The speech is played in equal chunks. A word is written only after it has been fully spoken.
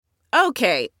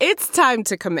Okay, it's time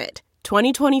to commit.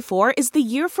 2024 is the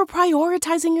year for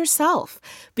prioritizing yourself.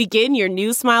 Begin your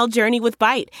new smile journey with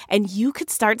Byte, and you could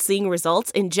start seeing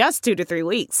results in just 2 to 3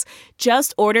 weeks.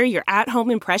 Just order your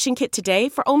at-home impression kit today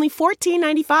for only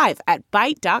 $14.95 at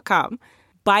Byte.com.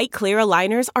 Byte Clear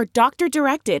aligners are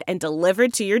doctor-directed and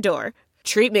delivered to your door.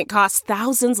 Treatment costs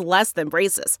thousands less than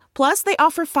braces. Plus, they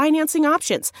offer financing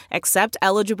options, accept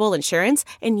eligible insurance,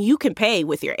 and you can pay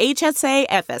with your HSA,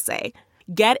 FSA.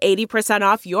 Get 80%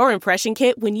 off your impression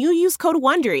kit when you use code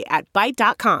WONDERY at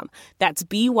Byte.com. That's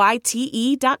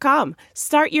BYTE.com.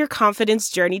 Start your confidence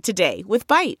journey today with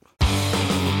Byte.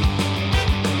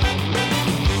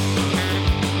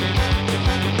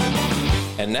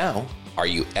 And now, Are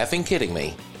You Effing Kidding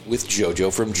Me? With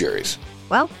JoJo from Juries.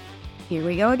 Well, here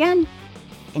we go again.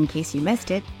 In case you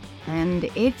missed it, and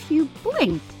if you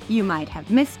blinked, you might have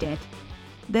missed it.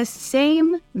 The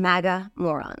same MAGA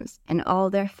morons in all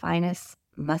their finest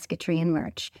musketry and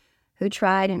merch, who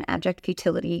tried in abject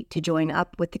futility to join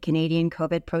up with the Canadian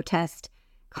COVID protest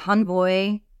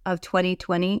convoy of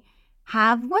 2020,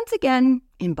 have once again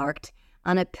embarked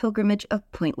on a pilgrimage of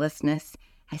pointlessness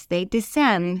as they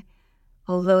descend,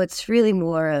 although it's really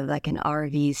more of like an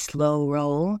RV slow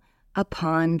roll,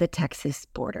 upon the Texas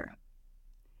border.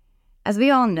 As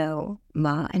we all know,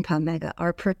 Ma and Pa Mega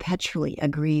are perpetually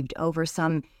aggrieved over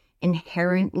some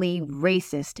inherently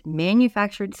racist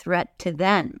manufactured threat to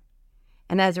them.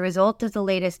 And as a result of the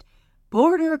latest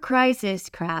border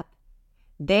crisis crap,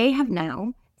 they have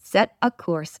now set a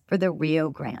course for the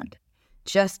Rio Grande,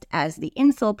 just as the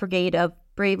insult brigade of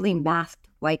bravely masked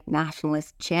white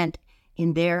nationalists chant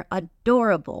in their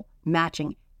adorable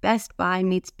matching Best Buy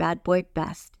meets Bad Boy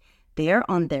Best. They're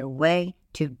on their way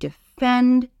to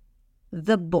defend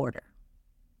the border.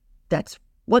 That's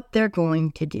what they're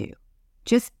going to do.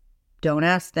 Just don't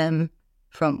ask them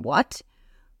from what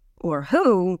or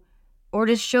who, or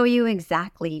to show you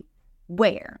exactly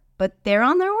where. But they're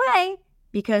on their way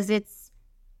because it's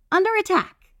under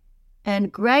attack.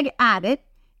 And Greg Abbott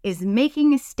is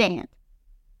making a stand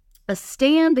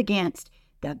against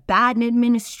the Biden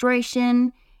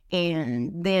administration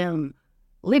and them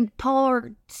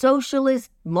libtard,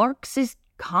 socialist, Marxist,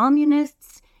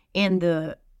 communists, and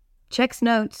the checks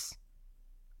notes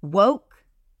woke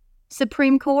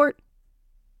Supreme Court.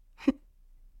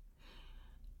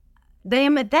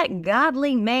 Damn it, that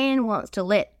godly man wants to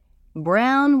let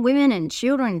brown women and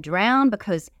children drown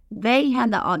because they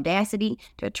had the audacity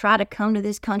to try to come to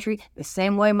this country the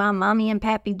same way my mommy and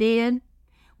pappy did.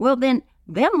 Well, then,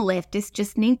 them leftists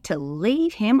just need to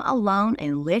leave him alone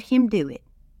and let him do it.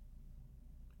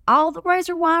 All the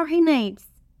razor wire he needs,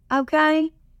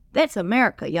 okay? That's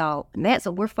America, y'all, and that's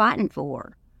what we're fighting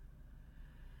for.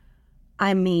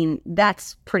 I mean,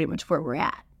 that's pretty much where we're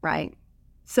at, right?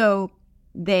 So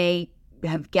they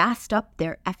have gassed up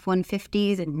their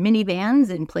F-150s and minivans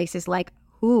in places like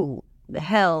who the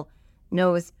hell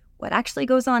knows what actually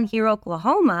goes on here,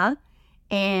 Oklahoma,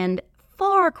 and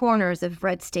far corners of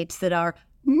red states that are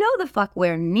no the fuck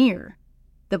where near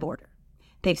the border.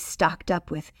 They've stocked up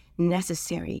with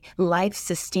necessary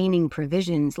life-sustaining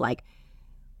provisions like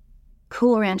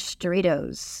Cool Ranch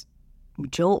Doritos,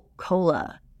 Jolt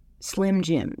Cola, Slim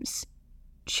Jims,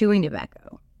 chewing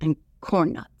tobacco, and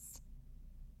corn nuts.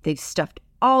 They've stuffed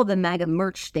all the MAGA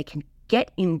merch they can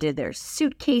get into their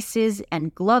suitcases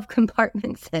and glove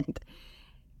compartments and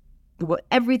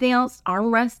everything else,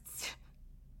 armrests.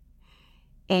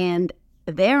 And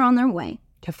they're on their way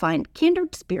to find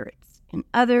kindred spirits and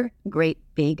other great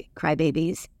big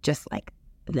crybabies just like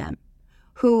them,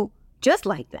 who, just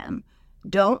like them,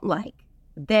 don't like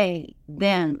they,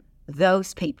 them,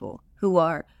 those people who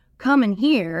are coming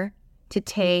here to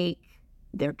take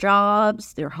their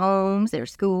jobs, their homes, their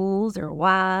schools, their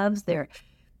wives, their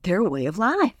way of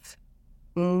life.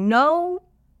 No,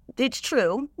 it's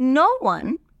true. No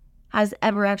one has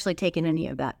ever actually taken any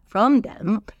of that from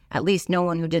them, at least no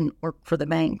one who didn't work for the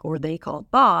bank or they called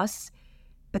boss.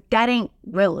 But that ain't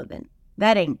relevant.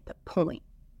 That ain't the point.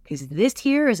 Because this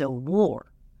here is a war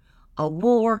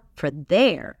for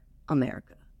their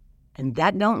America. And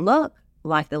that don't look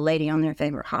like the lady on their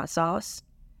favorite hot sauce.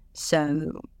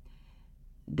 So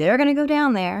they're going to go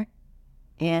down there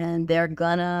and they're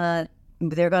gonna,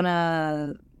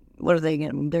 what are they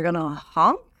going to, they're going to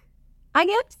honk, I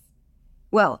guess?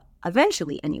 Well,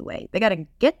 eventually anyway, they got to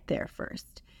get there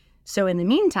first. So in the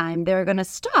meantime, they're going to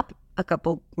stop a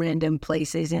couple random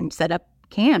places and set up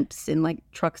camps in like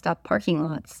truck stop parking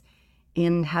lots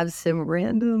and have some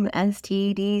random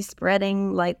STD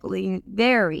spreading, likely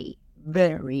very,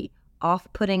 very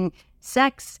off-putting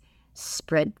sex,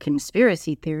 spread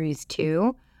conspiracy theories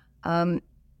too,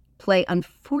 play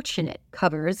unfortunate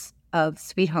covers of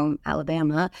Sweet Home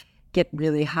Alabama get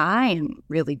really high and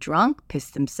really drunk,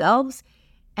 piss themselves,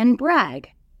 and brag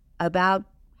about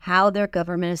how their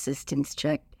government assistance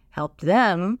check helped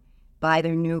them buy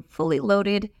their new fully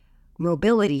loaded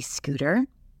mobility scooter,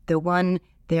 the one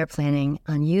they're planning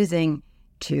on using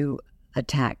to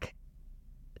attack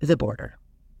the border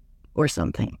or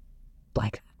something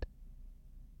like that.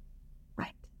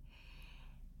 Right.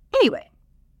 Anyway,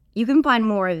 you can find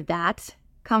more of that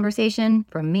conversation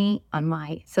from me on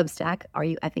my Substack. Are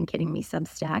You Effing Kidding Me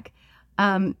Substack?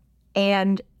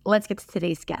 And let's get to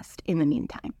today's guest in the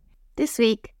meantime. This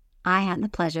week, I had the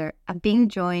pleasure of being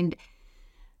joined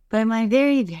by my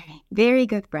very, very, very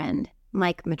good friend,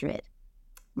 Mike Madrid.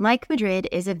 Mike Madrid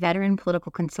is a veteran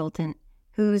political consultant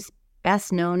who's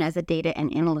best known as a data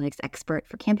and analytics expert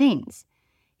for campaigns.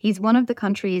 He's one of the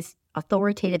country's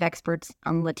authoritative experts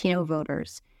on Latino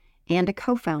voters and a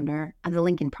co-founder of the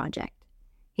Lincoln Project.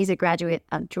 He's a graduate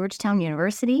of Georgetown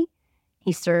University.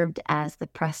 He served as the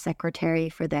press secretary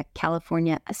for the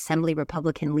California Assembly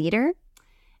Republican leader,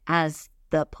 as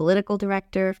the political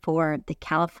director for the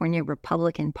California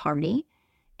Republican Party,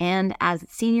 and as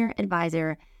senior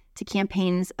advisor to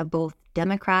campaigns of both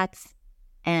Democrats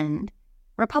and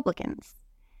Republicans.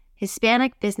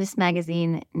 Hispanic Business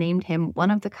Magazine named him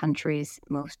one of the country's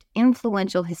most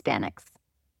influential Hispanics.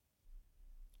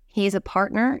 He is a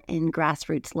partner in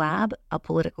Grassroots Lab, a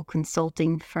political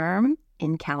consulting firm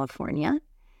in California,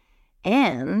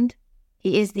 and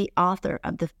he is the author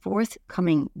of the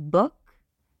forthcoming book,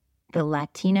 The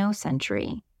Latino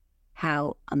Century: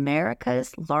 How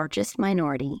America's Largest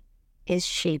Minority is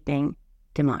Shaping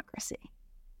Democracy.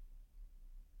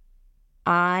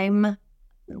 I'm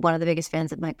one of the biggest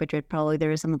fans of Mike Madrid probably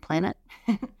there is on the planet.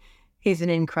 He's an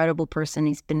incredible person.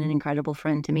 He's been an incredible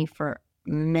friend to me for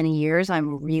many years.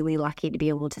 I'm really lucky to be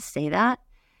able to say that.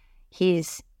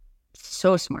 He's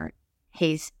so smart.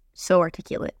 He's so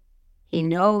articulate. He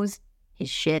knows his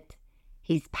shit.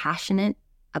 He's passionate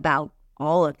about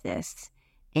all of this.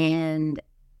 And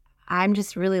I'm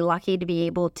just really lucky to be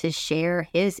able to share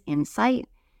his insight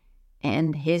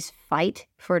and his fight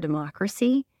for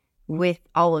democracy with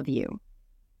all of you.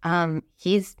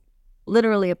 He's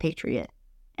literally a patriot,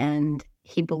 and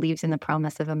he believes in the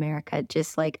promise of America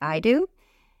just like I do.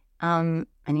 And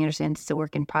he understands it's a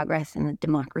work in progress and that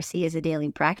democracy is a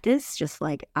daily practice just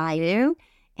like I do.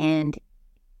 And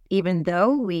even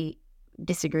though we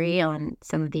disagree on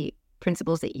some of the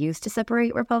principles that used to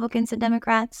separate Republicans and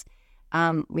Democrats,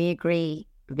 we agree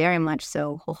very much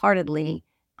so wholeheartedly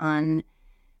on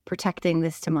protecting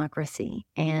this democracy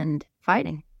and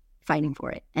fighting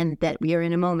for it. And that we are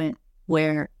in a moment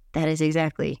where that is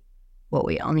exactly what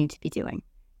we all need to be doing.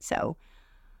 So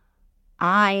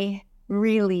I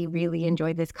really, really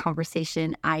enjoyed this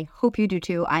conversation. I hope you do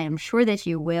too. I am sure that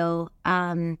you will.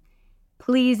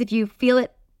 Please, if you feel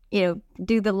it,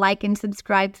 do the like and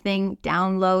subscribe thing,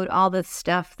 download all the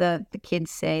stuff the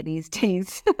kids say these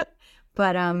days.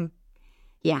 But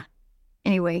yeah.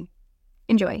 Anyway,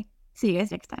 enjoy. See you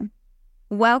guys next time.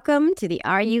 Welcome to the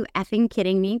Are You Effing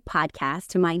Kidding Me podcast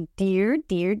to my dear,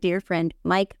 dear, dear friend,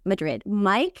 Mike Madrid.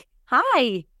 Mike,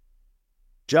 hi.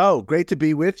 Joe, great to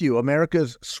be with you.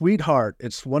 America's sweetheart.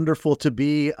 It's wonderful to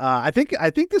be. I think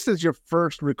this is your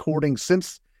first recording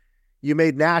since you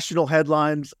made national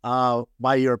headlines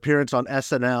by your appearance on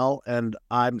SNL. And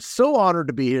I'm so honored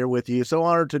to be here with you. So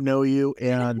honored to know you.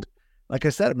 And like I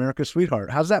said, America's sweetheart.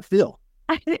 How's that feel?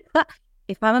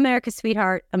 If I'm America's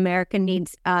sweetheart, America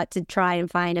needs to try and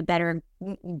find a better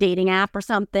dating app or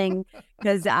something,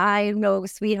 because I am no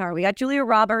sweetheart. We got Julia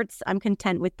Roberts. I'm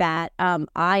content with that.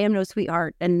 I am no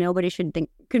sweetheart, and nobody should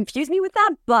confuse me with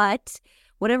that. But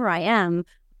whatever I am,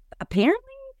 apparently,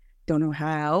 don't know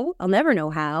how. I'll never know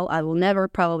how. I will never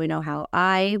probably know how.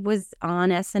 I was on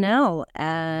SNL,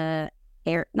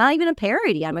 not even a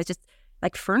parody. I was just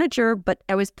like furniture, but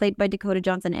I was played by Dakota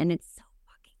Johnson, and it's so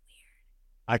fucking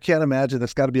weird. I can't imagine.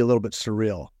 That's got to be a little bit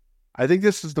surreal. I think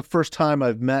this is the first time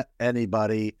I've met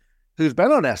anybody who's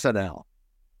been on SNL,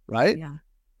 right? Yeah.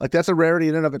 Like that's a rarity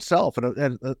in and of itself.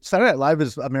 And Saturday Night Live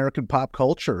is American pop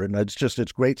culture. And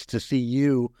it's great to see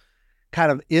you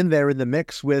kind of in there in the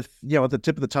mix with, at the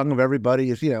tip of the tongue of everybody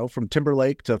is, from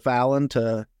Timberlake to Fallon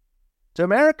to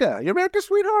America. You're America's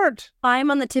sweetheart.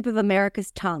 I'm on the tip of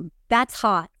America's tongue. That's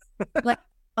hot. Like,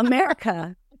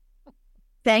 America.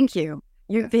 Thank you.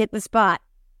 You've hit the spot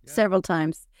several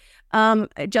times.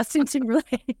 Justin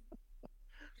Timberlake.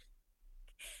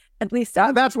 At least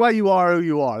that's why you are who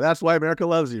you are. That's why America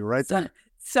loves you, right?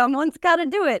 Someone's got to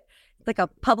do it. It's like a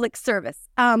public service.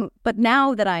 But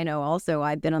now that I know also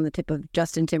I've been on the tip of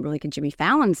Justin Timberlake and Jimmy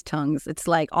Fallon's tongues, it's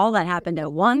like all that happened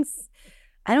at once.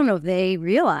 I don't know if they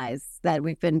realize that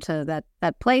we've been to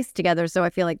that place together. So I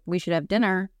feel like we should have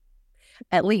dinner.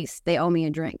 At least they owe me a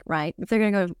drink, right? If they're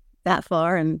going to go that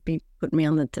far and be putting me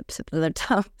on the tips of their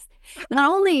tongues. Not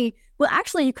only, well,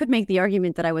 actually, you could make the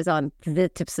argument that I was on the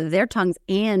tips of their tongues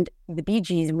and the Bee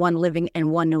Gees, one living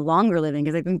and one no longer living,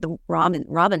 because I think the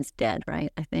Robin's dead,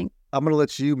 right? I think. I'm going to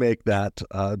let you make that,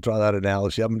 draw that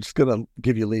analogy. I'm just going to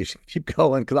give you a leash. Keep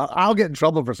going, because I'll get in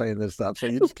trouble for saying this stuff, so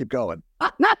you just keep going.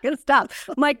 I'm not going to stop.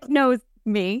 Mike knows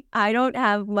me. I don't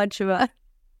have much of a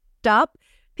stop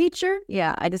feature.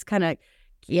 Yeah, I just kind of,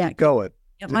 keep going.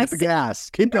 Hit the gas.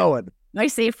 Keep going. My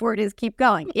safe word is keep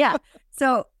going. Yeah.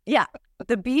 So, yeah, a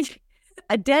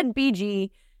dead BG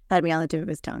had me on the tip of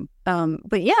his tongue.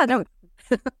 But yeah, no.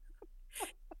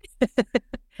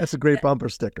 That's a great bumper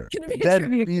sticker. Dead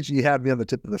BG had me on the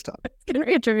tip of his tongue. It's going to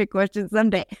be a trivia question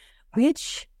someday.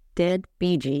 Which dead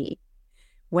BG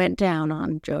went down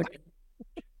on Joe?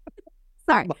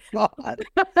 Sorry. Oh my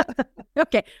God.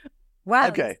 Okay. Wow.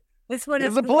 Okay. This one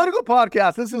is a political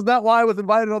podcast. This is not why I was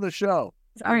invited on the show.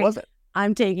 Sorry. Was it?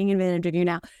 I'm taking advantage of you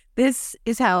now. This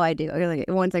is how I do.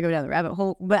 Once I go down the rabbit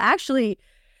hole. But actually,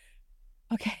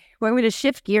 okay, we're going to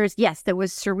shift gears. Yes, that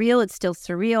was surreal. It's still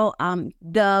surreal.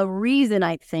 The reason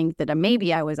I think that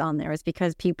maybe I was on there is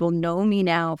because people know me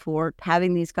now for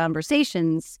having these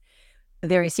conversations,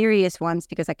 very serious ones,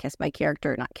 because I guess not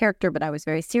character, but I was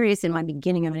very serious in my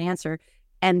beginning of an answer.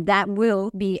 And that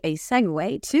will be a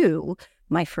segue to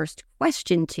my first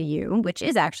question to you, which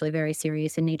is actually very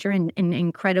serious in nature and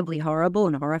incredibly horrible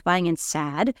and horrifying and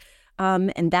sad.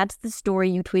 And that's the story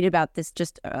you tweeted about this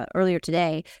just earlier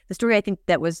today. The story, I think,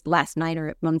 that was last night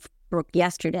or broke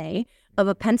yesterday, of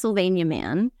a Pennsylvania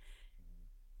man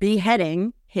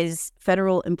beheading his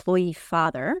federal employee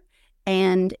father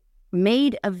and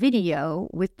made a video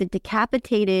with the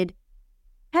decapitated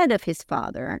head of his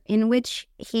father, in which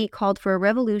he called for a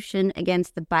revolution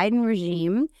against the Biden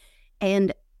regime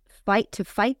and fight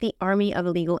the army of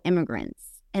illegal immigrants.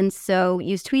 And so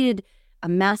you tweeted, a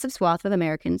massive swath of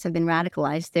Americans have been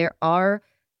radicalized. There are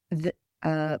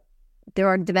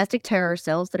domestic terror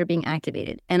cells that are being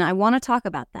activated. And I want to talk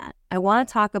about that. I want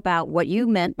to talk about what you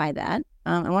meant by that.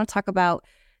 I want to talk about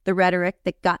the rhetoric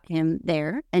that got him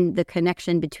there and the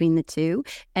connection between the two,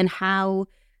 and how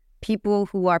people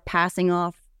who are passing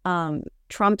off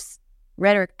Trump's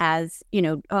rhetoric as,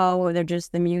 oh, they're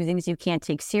just the musings you can't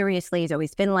take seriously. He's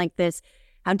always been like this.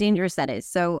 How dangerous that is.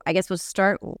 So I guess we'll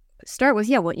start with,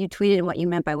 what you tweeted and what you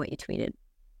meant by what you tweeted.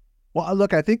 Well,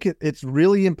 look, I think it's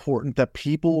really important that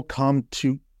people come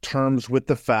to terms with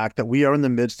the fact that we are in the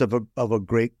midst of a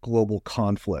great global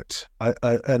conflict.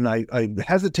 I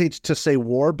hesitate to say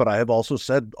war, but I have also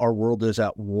said our world is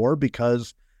at war,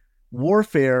 because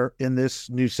warfare in this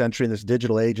new century, in this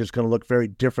digital age, is going to look very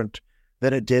different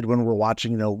than it did when we're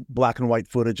watching, black and white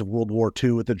footage of World War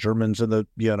II with the Germans and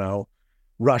the,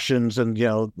 Russians and,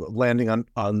 landing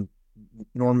on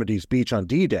Normandy's beach on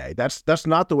D-Day. That's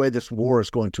not the way this war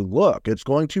is going to look. It's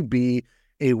going to be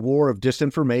a war of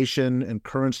disinformation and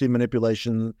currency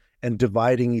manipulation and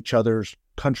dividing each other's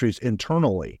countries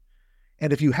internally.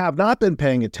 And if you have not been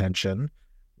paying attention,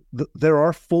 there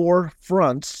are 4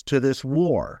 fronts to this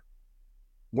war.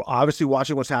 We're obviously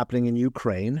watching what's happening in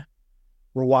Ukraine.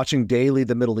 We're watching daily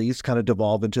the Middle East kind of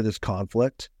devolve into this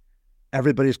conflict.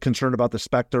 Everybody's concerned about the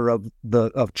specter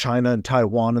of China and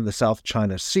Taiwan and the South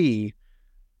China Sea.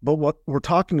 But what we're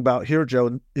talking about here,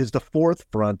 Joe, is the 4th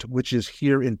front, which is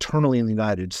here internally in the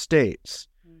United States.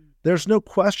 There's no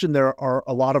question there are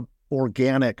a lot of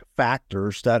organic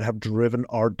factors that have driven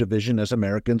our division as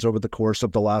Americans over the course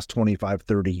of the last 25,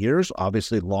 30 years,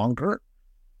 obviously longer.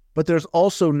 But there's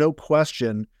also no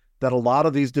question that a lot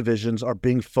of these divisions are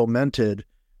being fomented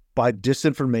by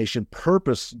disinformation,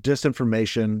 purpose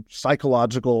disinformation,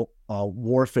 psychological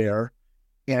warfare,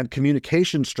 and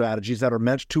communication strategies that are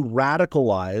meant to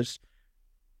radicalize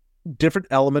different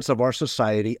elements of our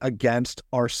society against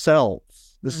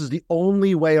ourselves. This is the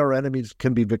only way our enemies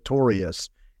can be victorious.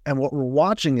 And what we're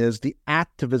watching is the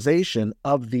activization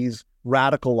of these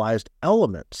radicalized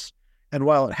elements. And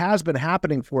while it has been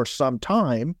happening for some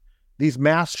time, these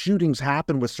mass shootings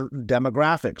happen with certain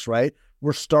demographics, right?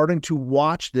 We're starting to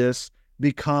watch this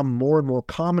become more and more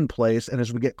commonplace. And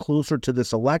as we get closer to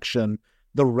this election,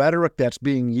 the rhetoric that's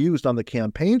being used on the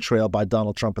campaign trail by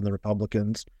Donald Trump and the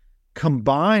Republicans,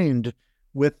 combined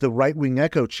with the right-wing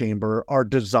echo chamber, are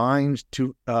designed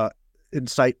to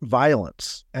incite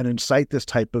violence and incite this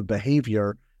type of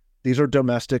behavior. These are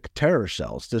domestic terror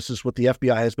cells. This is what the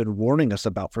FBI has been warning us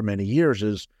about for many years,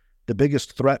 is the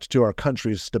biggest threat to our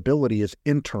country's stability is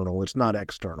internal. It's not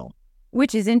external.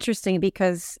 Which is interesting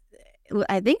because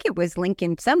I think it was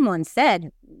Lincoln. Someone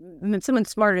said, someone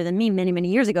smarter than me many, many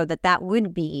years ago, that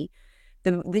would be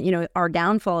our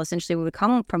downfall essentially would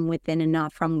come from within and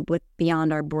not from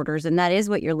beyond our borders. And that is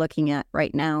what you're looking at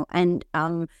right now. And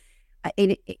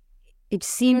it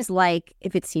seems like,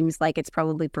 if it seems like it's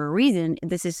probably for a reason,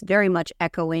 this is very much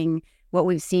echoing what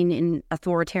we've seen in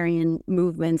authoritarian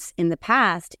movements in the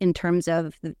past in terms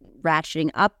of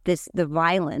ratcheting up the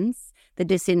violence, the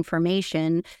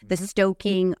disinformation, the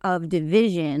stoking of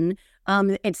division.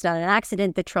 It's not an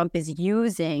accident that Trump is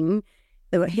using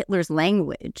Hitler's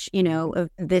language, of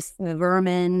this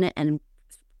vermin and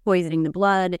poisoning the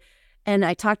blood. And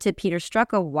I talked to Peter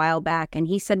Strzok a while back, and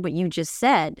he said what you just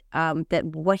said, that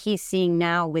what he's seeing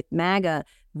now with MAGA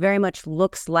very much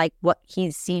looks like what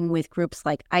he's seen with groups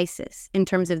like ISIS in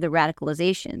terms of the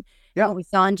radicalization. Yeah. What we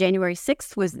saw on January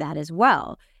 6th was that as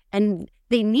well. And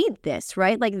they need this,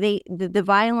 right? Like the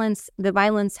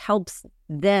violence helps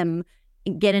them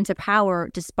get into power,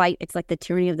 despite it's like the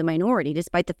tyranny of the minority,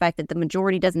 despite the fact that the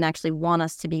majority doesn't actually want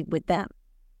us to be with them.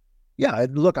 Yeah,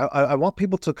 look, I want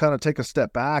people to kind of take a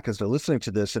step back as they're listening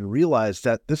to this and realize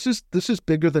that this is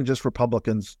bigger than just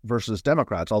Republicans versus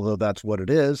Democrats, although that's what it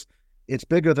is. It's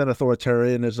bigger than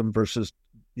authoritarianism versus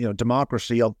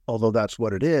democracy, although that's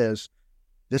what it is.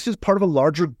 This is part of a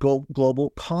larger global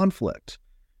conflict.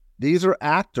 These are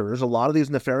actors. A lot of these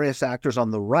nefarious actors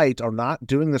on the right are not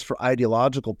doing this for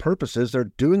ideological purposes.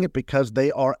 They're doing it because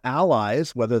they are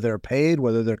allies, whether they're paid,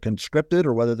 whether they're conscripted,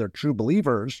 or whether they're true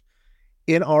believers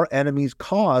in our enemy's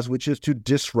cause, which is to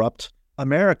disrupt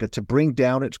America, to bring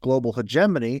down its global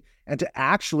hegemony, and to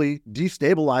actually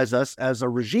destabilize us as a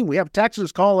regime. We have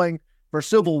Texas calling for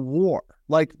civil war.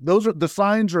 Like, the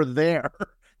signs are there.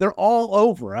 They're all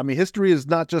over. I mean, history is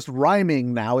not just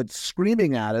rhyming now. It's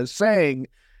screaming at us, saying,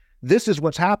 this is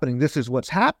what's happening. This is what's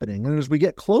happening. And as we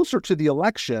get closer to the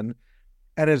election,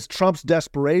 and as Trump's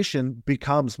desperation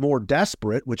becomes more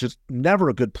desperate, which is never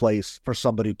a good place for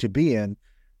somebody to be in,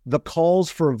 the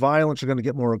calls for violence are going to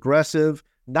get more aggressive,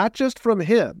 not just from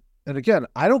him. And again,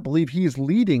 I don't believe he's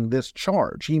leading this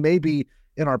charge. He may be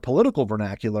in our political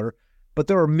vernacular, but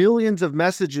there are millions of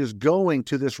messages going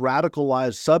to this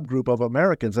radicalized subgroup of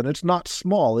Americans, and it's not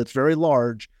small, it's very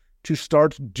large, to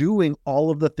start doing all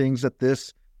of the things that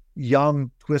this young,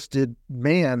 twisted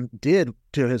man did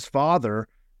to his father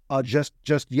just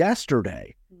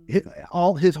yesterday.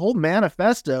 His whole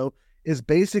manifesto is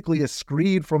basically a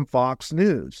screed from Fox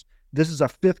News. This is a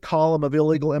fifth column of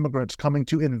illegal immigrants coming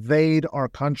to invade our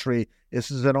country.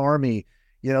 This is an army.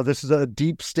 This is a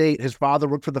deep state. His father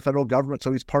worked for the federal government,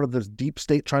 so he's part of this deep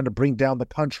state trying to bring down the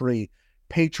country.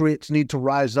 Patriots need to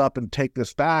rise up and take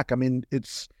this back. I mean,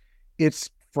 it's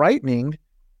frightening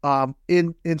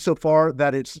insofar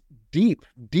that it's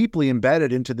deeply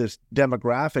embedded into this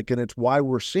demographic, and it's why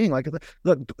we're seeing, like,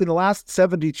 look, in the last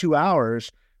 72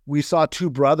 hours, we saw two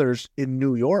brothers in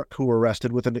New York who were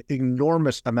arrested with an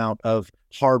enormous amount of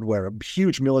hardware, a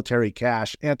huge military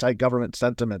cache, anti-government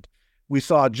sentiment. We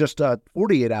saw just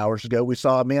 48 hours ago, we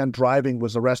saw a man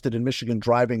was arrested in Michigan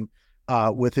driving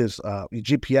with his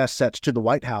GPS sets to the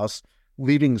White House,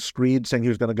 leaving screed saying he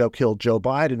was going to go kill Joe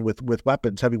Biden with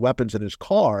weapons, heavy weapons in his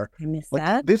car. I missed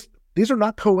that. These are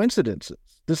not coincidences.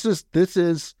 This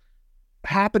is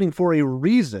happening for a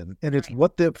reason, and it's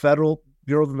what the Federal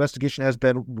Bureau of Investigation has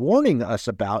been warning us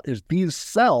about, is these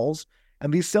cells,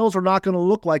 and these cells are not going to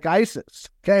look like ISIS.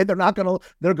 Okay, they're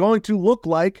going to look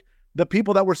like the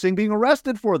people that we're seeing being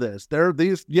arrested for this. They're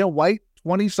these white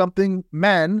 20-something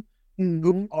men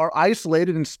who are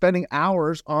isolated and spending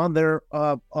hours on their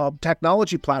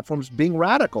technology platforms being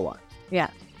radicalized. Yeah,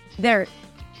 they're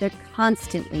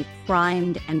constantly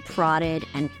primed and prodded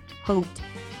and poked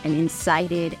and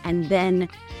incited, and then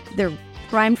they're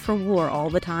primed for war all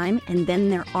the time, and then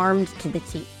they're armed to the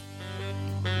teeth.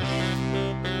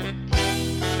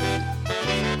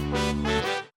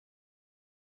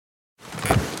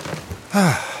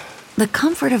 The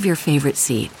comfort of your favorite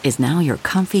seat is now your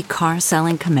comfy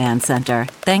car-selling command center,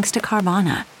 thanks to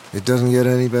Carvana. It doesn't get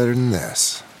any better than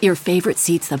this. Your favorite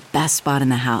seat's the best spot in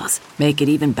the house. Make it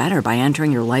even better by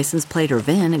entering your license plate or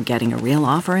VIN and getting a real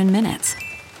offer in minutes.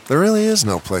 There really is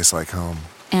no place like home.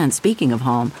 And speaking of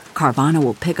home, Carvana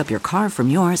will pick up your car from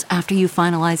yours after you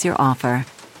finalize your offer.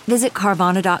 Visit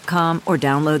Carvana.com or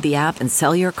download the app and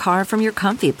sell your car from your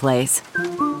comfy place.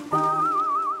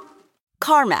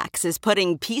 CarMax is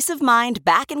putting peace of mind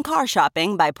back in car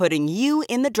shopping by putting you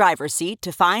in the driver's seat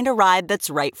to find a ride that's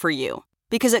right for you.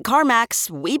 Because at CarMax,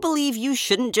 we believe you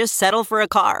shouldn't just settle for a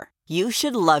car. You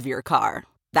should love your car.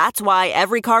 That's why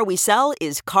every car we sell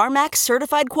is CarMax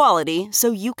certified quality,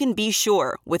 so you can be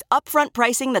sure with upfront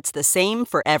pricing that's the same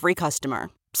for every customer.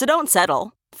 So don't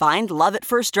settle. Find love at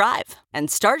first drive and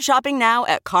start shopping now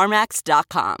at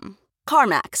CarMax.com.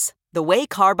 CarMax, the way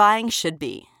car buying should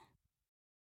be.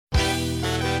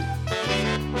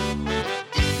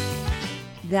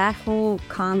 That whole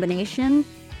combination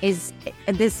is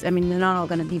this. I mean, they're not all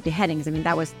going to be beheadings. I mean,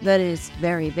 that is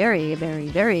very, very, very,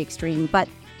 very extreme. But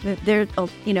there's,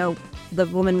 the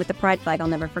woman with the pride flag, I'll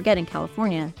never forget, in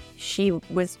California, she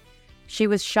was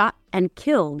shot and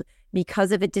killed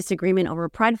because of a disagreement over a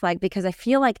pride flag. Because I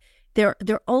feel like they're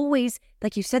always,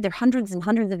 like you said, there are hundreds and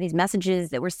hundreds of these messages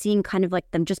that we're seeing kind of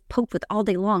like them just poked with all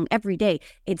day long, every day.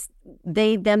 It's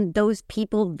they, them, those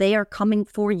people, they are coming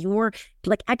for your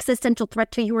like existential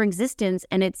threat to your existence.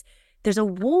 And there's a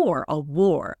war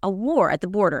at the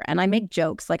border. And I make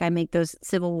jokes, like I make those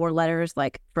Civil War letters,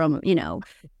 like from,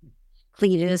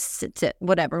 Cletus to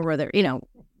whatever, where they're,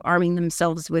 arming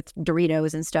themselves with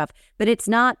Doritos and stuff. But it's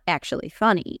not actually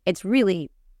funny. It's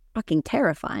really fucking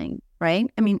terrifying, right?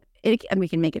 I mean, and we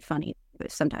can make it funny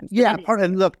sometimes. Yeah,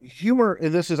 and look, humor,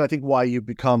 and this is, I think, why you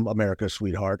become America's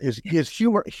sweetheart, is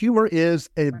humor. Humor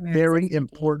is a very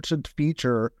important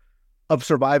feature of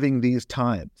surviving these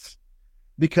times.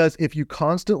 Because if you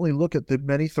constantly look at the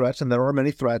many threats, and there are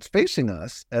many threats facing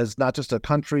us as not just a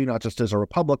country, not just as a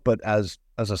republic, but as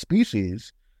a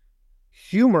species,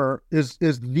 humor is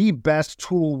the best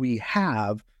tool we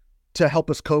have to help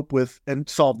us cope with and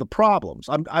solve the problems.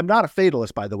 I'm not a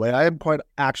fatalist, by the way. I am quite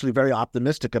actually very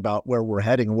optimistic about where we're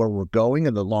heading and where we're going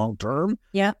in the long term.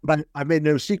 Yeah. But I made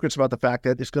no secrets about the fact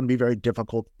that it's going to be very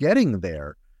difficult getting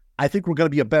there. I think we're going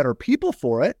to be a better people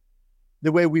for it,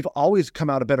 the way we've always come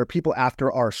out a better people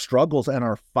after our struggles and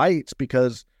our fights,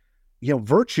 because,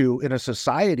 virtue in a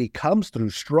society comes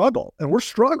through struggle, and we're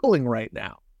struggling right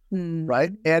now.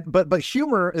 Right. And but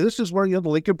humor, this is where, the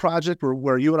Lincoln Project,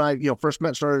 where you and I, first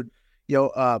met, started,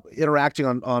 interacting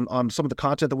on some of the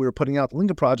content that we were putting out, the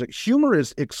Lincoln Project. Humor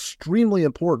is extremely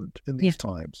important in these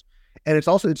times. And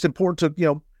it's important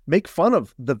to, make fun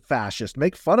of the fascist,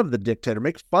 make fun of the dictator,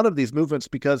 make fun of these movements,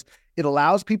 because it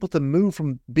allows people to move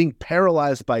from being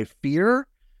paralyzed by fear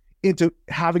into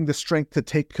having the strength to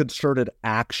take concerted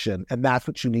action. And that's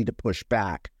what you need to push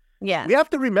back. Yeah. We have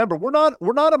to remember, we're not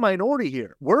a minority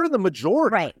here. We're the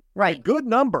majority. Right. A good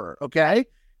number, okay?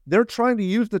 They're trying to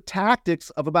use the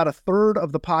tactics of about a third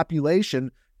of the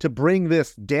population to bring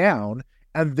this down.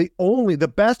 And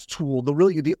the best tool,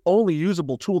 the only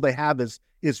usable tool they have is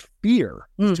fear,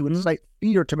 to incite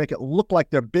fear, to make it look like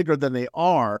they're bigger than they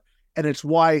are. And it's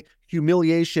why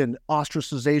humiliation,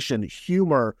 ostracization,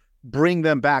 humor bring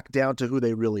them back down to who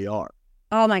they really are.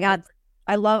 Oh my God.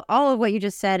 I love all of what you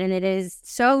just said, and it is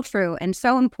so true and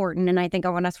so important. And I think I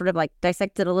want to sort of like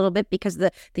dissect it a little bit, because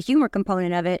the humor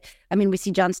component of it, I mean, we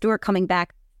see Jon Stewart coming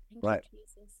back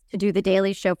to do the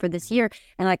Daily Show for this year,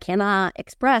 and I cannot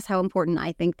express how important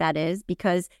I think that is,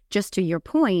 because just to your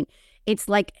point, it's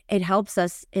like it helps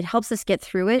us get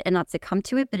through it and not succumb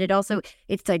to it, but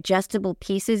it's digestible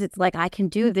pieces. It's like, I can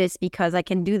do this because I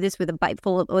can do this with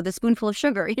a spoonful of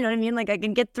sugar. You know what I mean? Like, I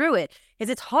can get through it, because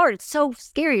it's hard. It's so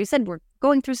scary. You said we're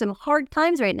going through some hard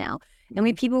times right now, and we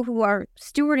have people who are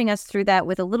stewarding us through that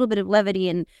with a little bit of levity,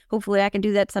 and hopefully I can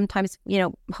do that sometimes,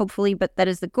 hopefully, but that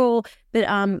is the goal.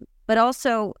 But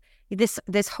also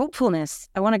this hopefulness,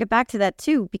 I want to get back to that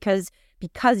too, because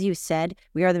you said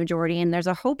we are the majority, and there's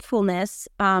a hopefulness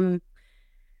I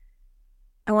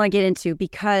want to get into,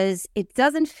 because it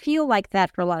doesn't feel like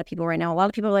that for a lot of people right now. A lot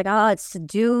of people are like, it's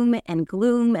doom and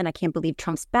gloom, and I can't believe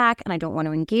Trump's back, and I don't want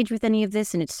to engage with any of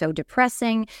this, and it's so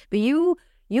depressing. But you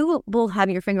will have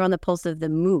your finger on the pulse of the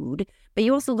mood, but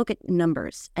you also look at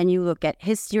numbers, and you look at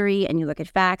history, and you look at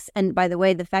facts. And by the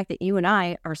way, the fact that you and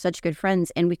I are such good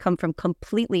friends, and we come from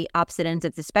completely opposite ends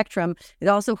of the spectrum, is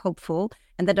also hopeful.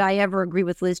 And that I ever agree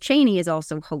with Liz Cheney is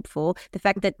also hopeful. The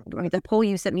fact that the poll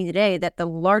you sent me today, that the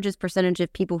largest percentage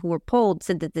of people who were polled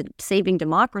said that the saving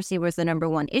democracy was the number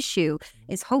one issue,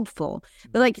 is hopeful.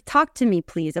 But talk to me,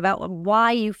 please, about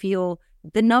why you feel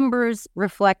the numbers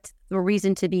reflect the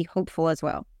reason to be hopeful as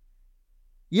well.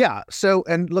 Yeah. So,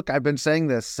 and look, I've been saying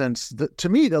this since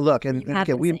we've known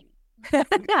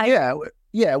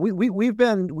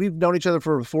each other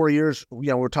for 4 years.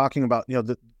 We're talking about,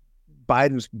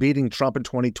 Biden's beating Trump in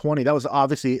 2020. That was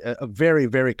obviously a very,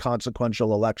 very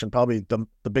consequential election, probably the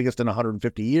biggest in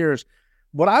 150 years.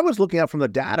 What I was looking at from the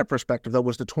data perspective, though,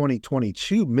 was the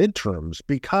 2022 midterms,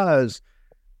 because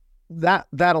that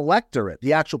electorate,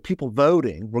 the actual people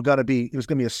voting, it was going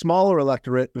to be a smaller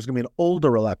electorate. It was going to be an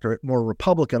older electorate, more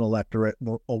Republican electorate,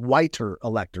 a whiter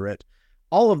electorate.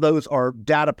 All of those are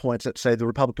data points that say the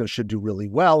Republicans should do really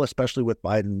well, especially with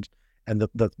Biden and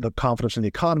the confidence in the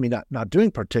economy not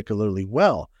doing particularly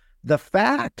well. The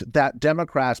fact that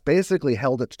Democrats basically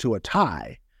held it to a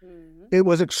tie, it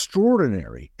was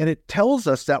extraordinary. And it tells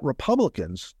us that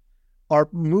Republicans are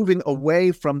moving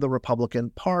away from the Republican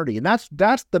Party. And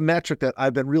that's the metric that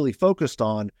I've been really focused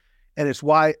on. And it's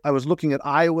why I was looking at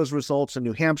Iowa's results and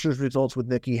New Hampshire's results with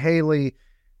Nikki Haley.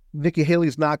 Nikki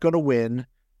Haley's not going to win.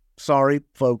 Sorry,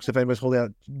 folks, if anybody's holding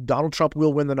out. Donald Trump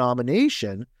will win the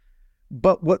nomination.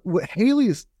 But what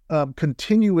Haley's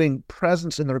continuing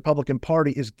presence in the Republican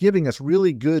Party is giving us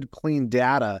really good, clean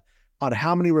data on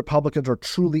how many Republicans are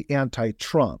truly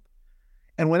anti-Trump.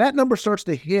 And when that number starts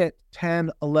to hit 10,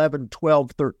 11,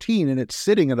 12, 13, and it's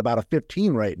sitting at about a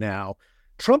 15 right now,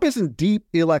 Trump is in deep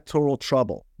electoral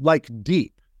trouble, like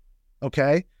deep,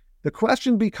 okay? The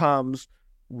question becomes,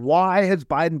 why has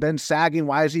Biden been sagging?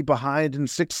 Why is he behind in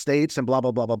 6 states and blah,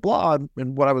 blah, blah, blah, blah?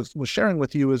 And what I was sharing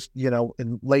with you is,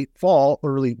 in late fall,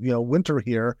 early, winter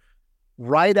here,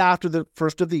 right after the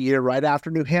first of the year, right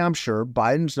after New Hampshire,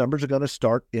 Biden's numbers are going to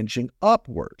start inching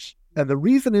upwards. And the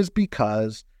reason is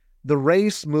because the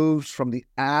race moves from the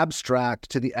abstract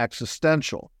to the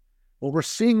existential. What we're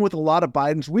seeing with a lot of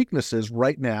Biden's weaknesses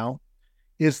right now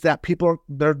is that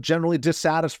they're generally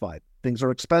dissatisfied. Things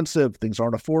are expensive. Things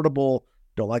aren't affordable.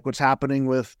 Don't like what's happening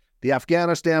with the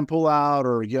Afghanistan pullout,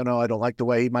 or, I don't like the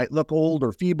way he might look old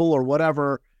or feeble or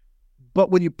whatever.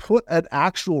 But when you put an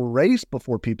actual race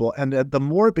before people, and the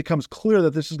more it becomes clear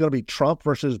that this is going to be Trump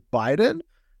versus Biden,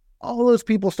 all those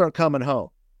people start coming home.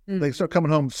 They start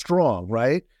coming home strong,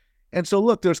 right? And so,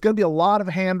 look, there's going to be a lot of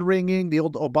hand-wringing. The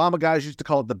old Obama guys used to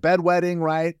call it the bedwetting,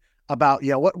 right? About,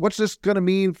 what's this going to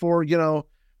mean for,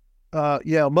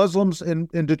 Muslims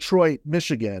in Detroit,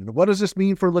 Michigan? What does this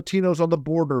mean for Latinos on the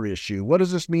border issue? What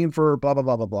does this mean for blah, blah,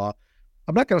 blah, blah, blah?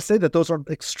 I'm not going to say that those aren't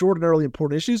extraordinarily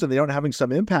important issues and they aren't having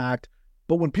some impact,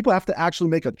 but when people have to actually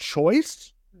make a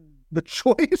choice, the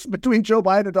choice between Joe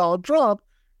Biden and Donald Trump,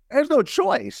 there's no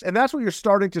choice. And that's what you're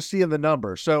starting to see in the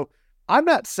numbers. So I'm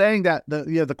not saying that the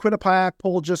Quinnipiac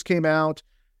poll just came out.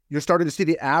 You're starting to see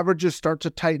the averages start to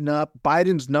tighten up.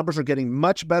 Biden's numbers are getting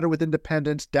much better with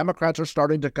independents. Democrats are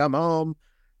starting to come home.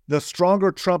 The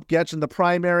stronger Trump gets in the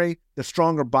primary, the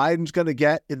stronger Biden's going to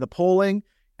get in the polling.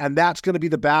 And that's going to be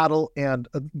the battle. And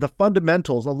the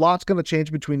fundamentals, a lot's going to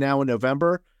change between now and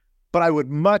November. But I would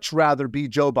much rather be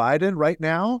Joe Biden right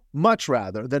now, much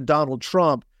rather than Donald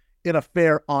Trump in a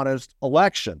fair, honest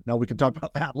election. Now we can talk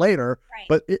about that later.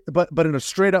 Right. But in a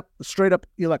straight up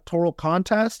electoral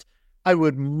contest, I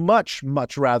would much,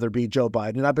 much rather be Joe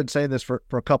Biden. And I've been saying this for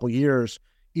a couple of years,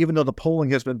 even though the polling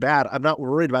has been bad. I'm not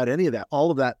worried about any of that. All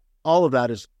of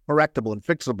that is correctable and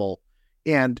fixable.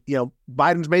 And,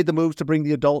 Biden's made the moves to bring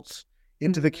the adults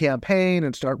into the campaign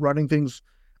and start running things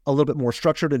a little bit more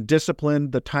structured and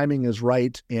disciplined. The timing is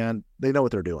right, and they know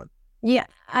what they're doing. Yeah,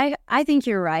 I think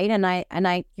you're right, and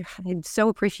I so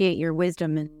appreciate your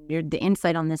wisdom and the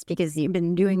insight on this, because you've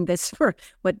been doing this for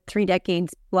 3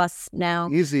 decades plus now.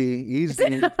 Easy.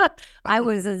 I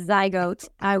was a zygote,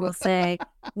 I will say,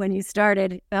 when you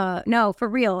started. No, for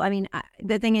real. I mean,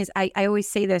 the thing is, I always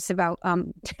say this about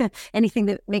anything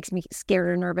that makes me scared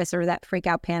or nervous or that freak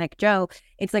out panic, Joe.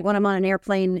 It's like when I'm on an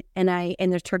airplane and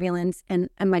there's turbulence, and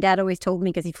my dad always told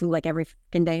me, because he flew like every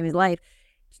freaking day of his life,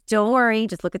 don't worry,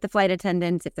 just look at the flight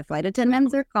attendants. If the flight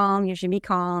attendants are calm, you should be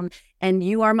calm. And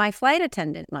you are my flight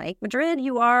attendant, Mike. Madrid,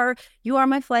 you are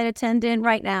my flight attendant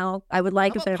right now. I would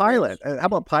like a pilot. How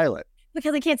about pilot?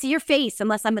 Because I can't see your face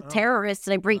unless I'm a terrorist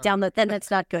and I break down then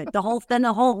that's not good. The whole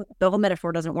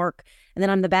metaphor doesn't work. And then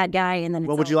I'm the bad guy. And then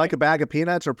would you like a bag of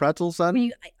peanuts or pretzels,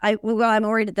 son? I'm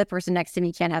worried that the person next to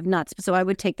me can't have nuts, so I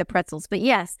would take the pretzels. But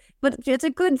yes, but it's a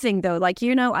good thing though. Like,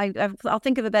 I'll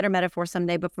think of a better metaphor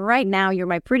someday. But for right now, you're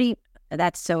my pretty.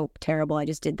 That's so terrible. I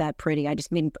just did that pretty. I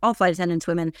just mean all flight attendants,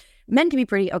 men can be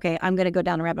pretty. Okay, I'm gonna go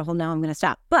down a rabbit hole now. I'm gonna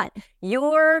stop. But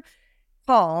you're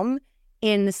calm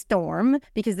in the storm,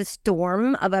 because the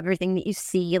storm of everything that you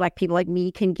see, like people like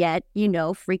me can get,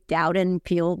 freaked out and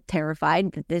feel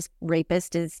terrified that this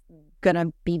rapist is going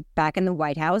to be back in the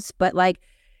White House. But like,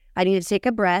 I need to take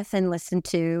a breath and listen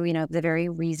to, the very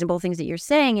reasonable things that you're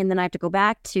saying. And then I have to go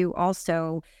back to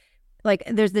also, like,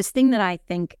 there's this thing that I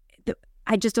think,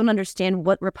 I just don't understand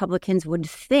what Republicans would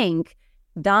think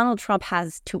Donald Trump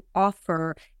has to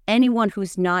offer anyone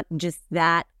who's not just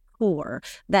that core,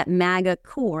 that MAGA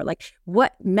core. Like,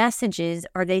 what messages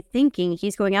are they thinking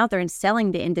he's going out there and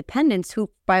selling to independents who,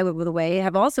 by the way,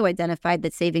 have also identified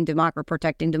that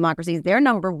protecting democracy is their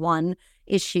number one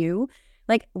issue?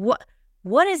 Like,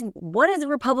 what is the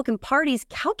Republican Party's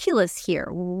calculus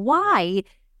here?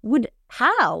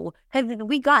 How have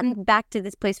we gotten back to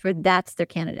this place where that's their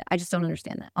candidate? I just don't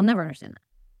understand that. I'll never understand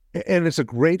that. And it's a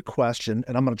great question,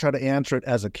 and I'm going to try to answer it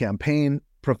as a campaign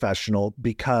professional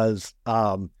because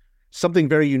something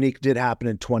very unique did happen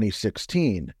in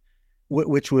 2016,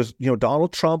 which was,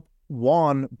 Donald Trump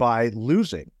won by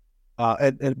losing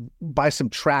and by some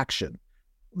traction.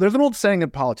 There's an old saying in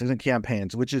politics and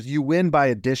campaigns, which is you win by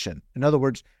addition. In other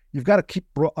words, you've got to keep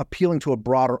appealing to a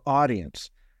broader audience.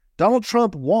 Donald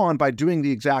Trump won by doing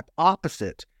the exact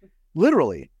opposite,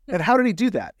 literally. And how did he do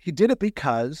that? He did it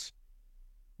because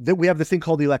we have this thing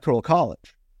called the Electoral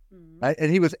College, right?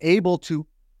 And he was able to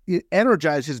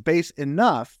energize his base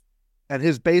enough, and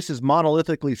his base is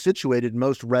monolithically situated in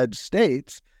most red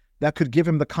states, that could give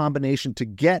him the combination to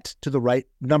get to the right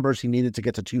numbers he needed to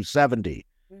get to 270.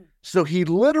 So he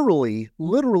literally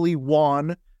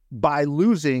won by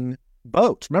losing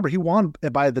votes. Remember, he won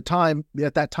at that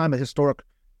time, a historic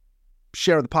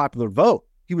share of the popular vote.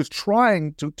 He was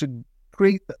trying to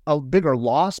create a bigger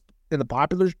loss in the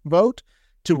popular vote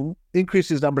to increase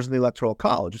his numbers in the Electoral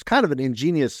College. It's kind of an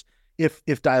ingenious,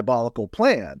 if diabolical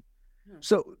plan.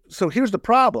 So here's the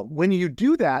problem. When you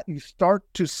do that, you start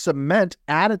to cement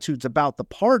attitudes about the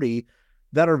party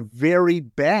that are very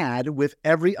bad with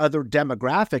every other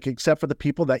demographic except for the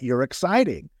people that you're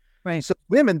exciting. Right. So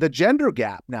women, the gender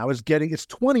gap now it's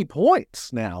 20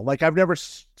 points now. Like, I've never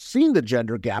seen the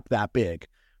gender gap that big.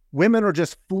 Women are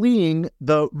just fleeing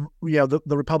the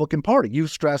Republican Party. You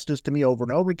stressed this to me over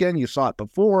and over again. You saw it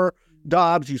before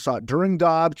Dobbs. You saw it during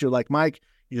Dobbs. You're like, Mike,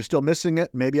 you're still missing it.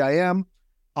 Maybe I am.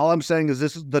 All I'm saying is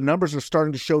the numbers are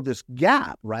starting to show this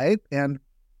gap, right?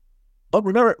 But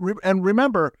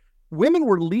remember, women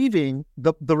were leaving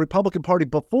the Republican Party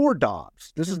before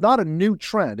Dobbs. This is not a new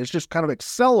trend. It's just kind of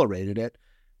accelerated it,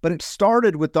 but it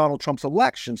started with Donald Trump's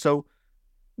election. So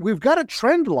we've got a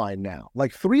trend line now.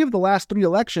 Like, 3 of the last 3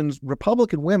 elections,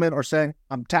 Republican women are saying,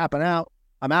 I'm tapping out.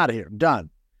 I'm out of here. I'm done.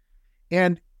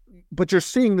 But you're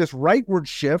seeing this rightward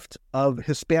shift of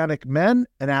Hispanic men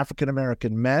and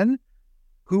African-American men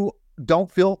who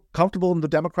don't feel comfortable in the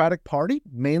Democratic Party,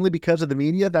 mainly because of the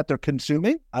media that they're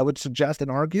consuming, I would suggest and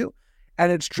argue.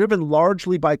 And it's driven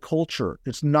largely by culture.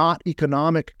 It's not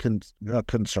economic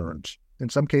concerns. In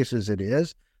some cases it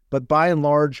is, but by and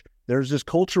large, there's this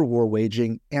culture war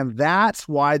waging, and that's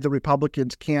why the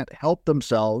Republicans can't help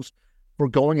themselves for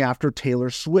going after Taylor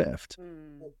Swift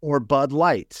or Bud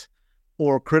Light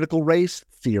or critical race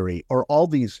theory or all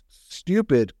these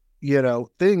stupid,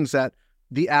 things that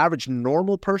the average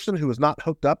normal person who is not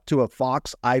hooked up to a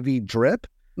Fox IV drip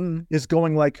is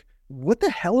going like, what the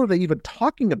hell are they even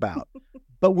talking about?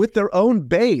 But with their own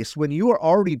base, when you are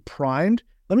already primed,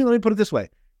 let me put it this way.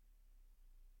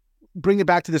 Bring it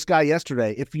back to this guy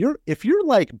yesterday. If you're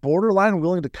like borderline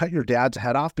willing to cut your dad's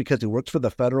head off because he works for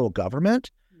the federal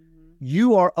government,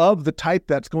 you are of the type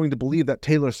that's going to believe that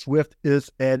Taylor Swift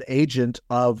is an agent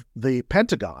of the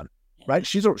Pentagon. Right?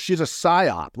 She's a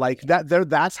psyop. Like that.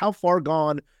 That's how far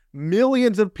gone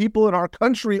millions of people in our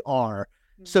country are.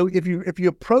 So if you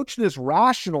approach this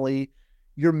rationally,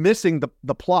 you're missing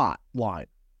the plot line.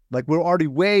 Like, we're already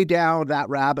way down that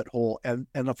rabbit hole, and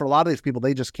for a lot of these people,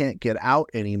 they just can't get out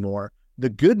anymore. The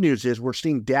good news is we're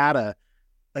seeing data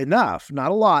enough,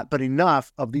 not a lot, but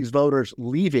enough of these voters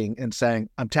leaving and saying,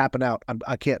 I'm tapping out.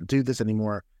 I can't do this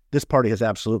anymore. This party has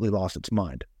absolutely lost its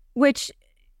mind. Which,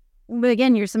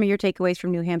 again, some of your takeaways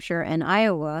from New Hampshire and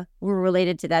Iowa were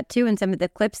related to that too. And some of the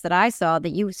clips that I saw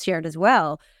that you shared as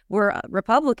well were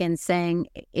Republicans saying,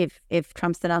 if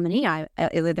Trump's the nominee, I'll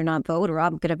either not vote or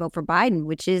I'm going to vote for Biden,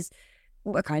 which is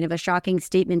a kind of a shocking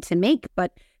statement to make.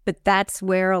 But that's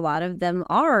where a lot of them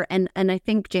are. And I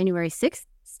think January 6th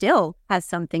still has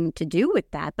something to do with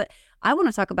that. But I want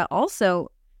to talk about also,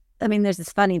 there's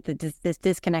this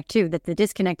disconnect too, that the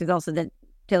disconnect is also that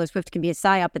Taylor Swift can be a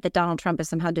psyop, but that Donald Trump is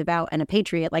somehow devout and a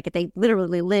patriot. Like, they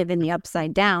literally live in the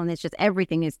upside down. It's just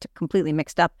everything is completely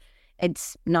mixed up.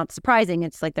 It's not surprising.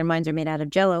 It's like their minds are made out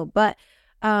of Jello. But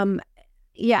what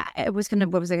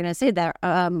was I going to say there?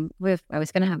 I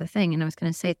was going to have a thing, and I was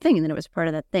going to say a thing, and then it was part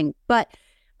of that thing. But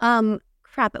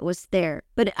crap, it was there.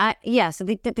 But so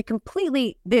the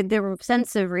completely their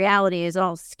sense of reality is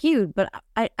all skewed. But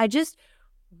I just,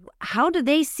 how do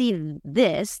they see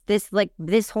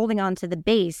this holding on to the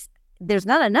base? There's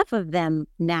not enough of them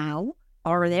now,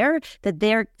 are there? That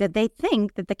they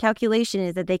think that the calculation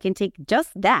is that they can take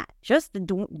just the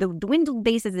dwindled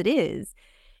base as it is,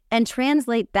 and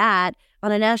translate that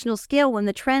on a national scale when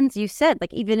the trends you said,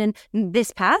 like even in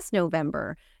this past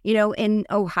November, in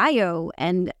Ohio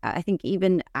and I think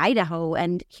even Idaho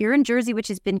and here in Jersey, which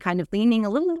has been kind of leaning a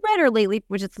little redder lately,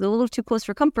 which is a little too close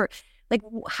for comfort. Like,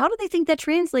 how do they think that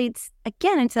translates,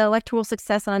 again, into electoral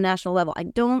success on a national level?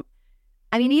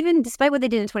 Even despite what they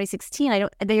did in 2016,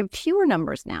 they have fewer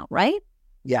numbers now, right?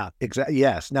 Yeah, exactly.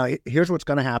 Yes. Now, here's what's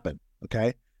going to happen.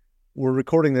 Okay. We're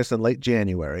recording this in late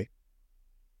January.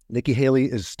 Nikki Haley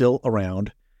is still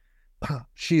around.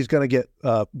 She's going to get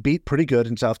beat pretty good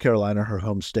in South Carolina, her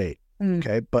home state.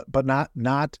 Okay. But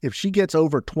not if she gets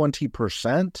over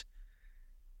 20%,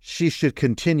 she should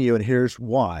continue. And here's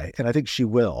why. And I think she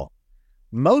will.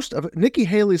 Most of Nikki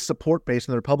Haley's support base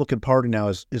in the Republican Party now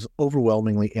is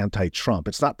overwhelmingly anti-Trump.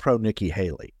 It's not pro-Nikki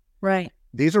Haley. Right.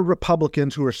 These are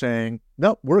Republicans who are saying,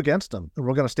 no, we're against them. And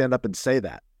we're going to stand up and say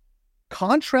that.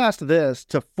 Contrast this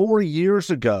to 4 years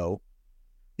ago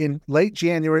in late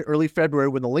January, early February,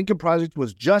 when the Lincoln Project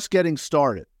was just getting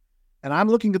started. And I'm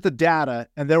looking at the data,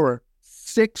 and there were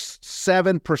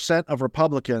 6-7% of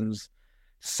Republicans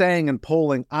saying and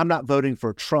polling, I'm not voting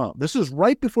for Trump. This is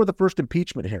right before the first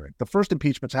impeachment hearing. The first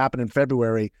impeachments happened in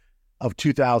February of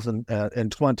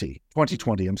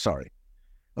 2020, I'm sorry.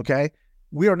 Okay.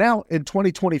 We are now in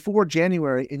 2024,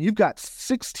 January, and you've got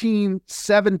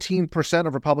 17%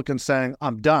 of Republicans saying,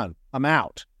 I'm done, I'm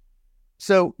out.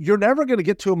 So you're never going to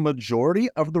get to a majority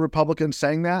of the Republicans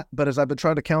saying that. But as I've been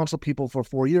trying to counsel people for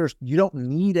 4 years, you don't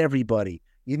need everybody.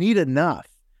 You need enough.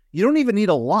 You don't even need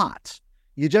a lot.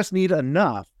 You just need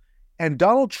enough. And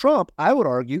Donald Trump, I would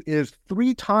argue, is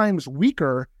 3 times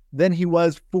weaker than he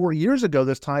was 4 years ago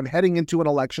this time, heading into an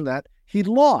election that he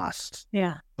lost.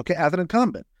 Yeah. Okay, as an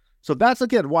incumbent. So that's,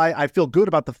 again, why I feel good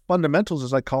about the fundamentals,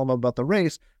 as I call them, about the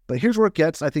race. But here's where it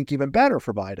gets, I think, even better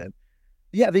for Biden.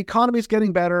 Yeah, the economy is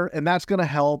getting better, and that's going to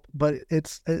help. But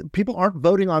it's people aren't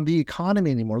voting on the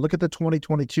economy anymore. Look at the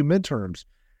 2022 midterms.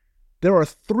 There are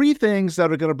 3 things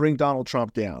that are going to bring Donald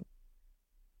Trump down.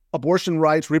 Abortion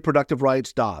rights, reproductive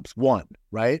rights, Dobbs, 1,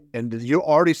 right? And you're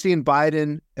already seeing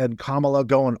Biden and Kamala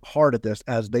going hard at this,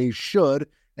 as they should,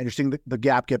 and you're seeing the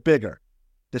gap get bigger.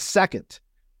 The second,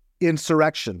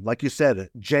 insurrection, like you said,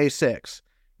 J6.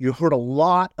 You heard a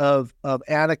lot of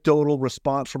anecdotal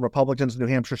response from Republicans in New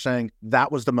Hampshire saying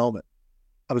that was the moment.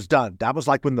 I was done. That was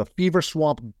like when the fever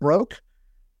swamp broke,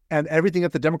 and everything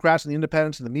that the Democrats and the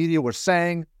independents and the media were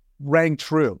saying rang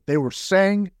true. They were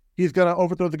saying he's going to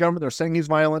overthrow the government. They're saying he's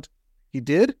violent. He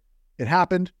did. It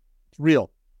happened. It's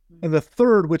real. And the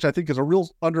third, which I think is a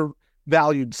real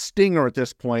undervalued stinger at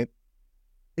this point,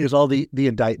 is all the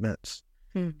indictments.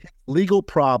 Legal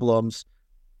problems.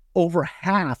 Over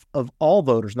half of all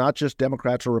voters, not just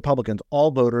Democrats or Republicans,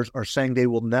 all voters are saying they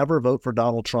will never vote for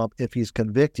Donald Trump if he's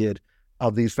convicted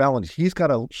of these felonies. He's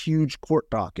got a huge court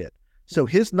docket. So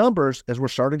his numbers, as we're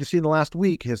starting to see in the last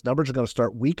week, his numbers are going to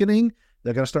start weakening.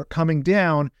 They're going to start coming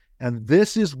down. And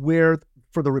this is where,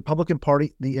 for the Republican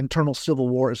Party, the internal civil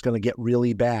war is going to get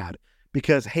really bad,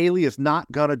 because Haley is not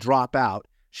going to drop out.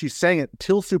 She's saying it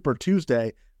till Super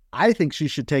Tuesday. I think she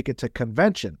should take it to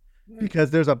convention,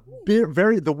 because there's a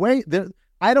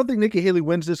I don't think Nikki Haley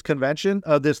wins this convention,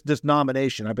 this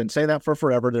nomination. I've been saying that for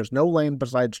forever. There's no lane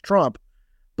besides Trump.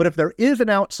 But if there is an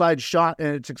outside shot,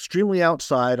 and it's extremely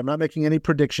outside, I'm not making any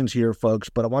predictions here, folks,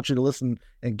 but I want you to listen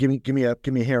and give me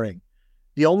a hearing.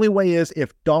 The only way is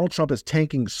if Donald Trump is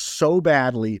tanking so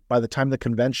badly by the time the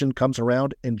convention comes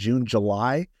around in June,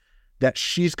 July, that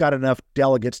she's got enough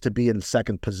delegates to be in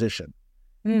second position.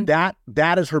 That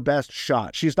is her best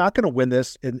shot. She's not going to win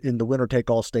this in the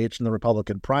winner-take-all states in the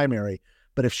Republican primary,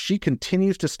 but if she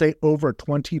continues to stay over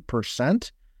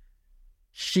 20%,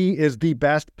 she is the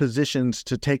best positioned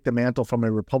to take the mantle from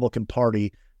a Republican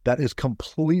Party that is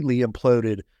completely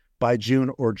imploded by June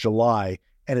or July.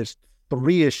 And it's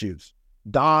 3 issues: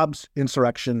 Dobbs,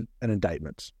 insurrection, and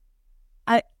indictments.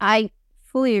 I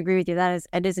fully agree with you.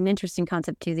 It is an interesting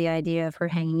concept too, the idea of her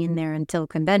hanging in there until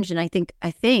convention. I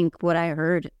think what I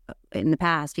heard in the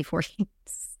past before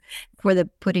the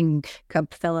pudding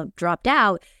cup fella dropped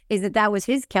out is that was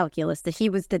his calculus,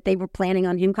 that they were planning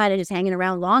on him kind of just hanging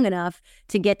around long enough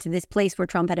to get to this place where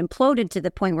Trump had imploded to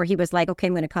the point where he was like, okay,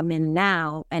 I'm going to come in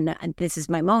now and this is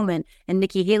my moment. And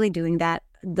Nikki Haley doing that,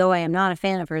 though I am not a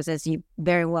fan of hers, as you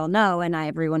very well know, and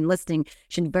everyone listening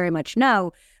should very much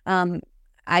know,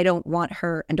 I don't want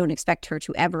her and don't expect her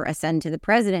to ever ascend to the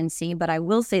presidency. But I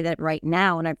will say that right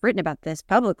now, and I've written about this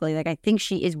publicly, I think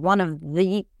she is one of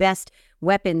the best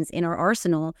weapons in our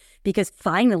arsenal, because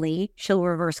finally she'll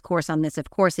reverse course on this, of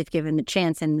course, if given the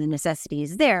chance and the necessity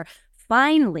is there.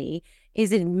 Finally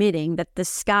is admitting that the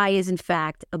sky is in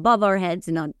fact above our heads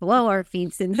and not below our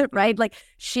feet, right? Like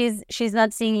she's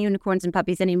not seeing unicorns and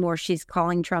puppies anymore. She's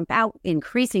calling Trump out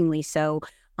increasingly so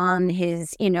on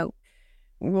his,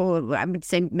 I would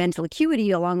say mental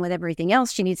acuity, along with everything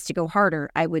else. She needs to go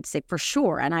harder, I would say, for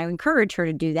sure. And I encourage her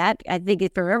to do that. I think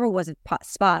if there ever was a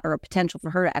spot or a potential for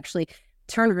her to actually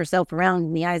turn herself around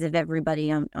in the eyes of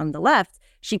everybody on the left,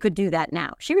 she could do that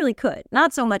now. She really could.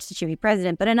 Not so much that she'd be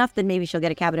president, but enough that maybe she'll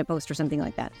get a cabinet post or something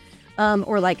like that.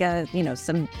 or like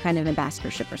some kind of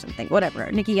ambassadorship or something.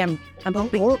 Whatever, Nikki, I'm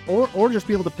hoping. Or just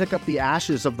be able to pick up the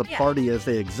ashes of the party as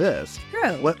they exist.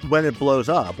 True. When it blows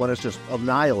up, when it's just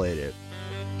annihilated.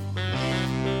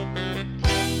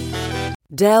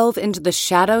 Delve into the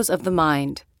shadows of the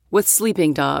mind with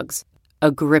Sleeping Dogs,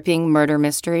 a gripping murder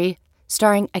mystery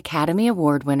starring Academy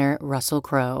Award winner Russell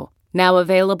Crowe. Now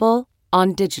available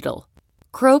on digital.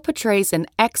 Crowe portrays an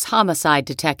ex-homicide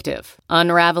detective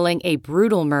unraveling a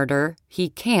brutal murder he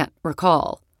can't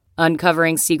recall.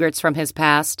 Uncovering secrets from his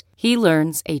past, he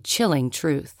learns a chilling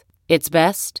truth. It's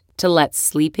best to let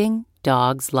sleeping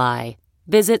dogs lie.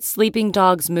 Visit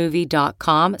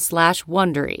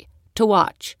sleepingdogsmovie.com/Wondery to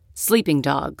watch Sleeping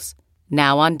Dogs,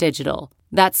 now on digital.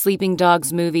 That's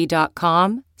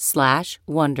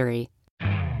sleepingdogsmovie.com/Wondery.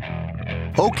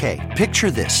 Okay, picture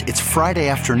this. It's Friday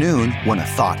afternoon when a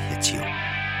thought hits you.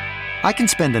 I can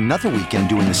spend another weekend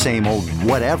doing the same old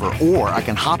whatever, or I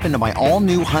can hop into my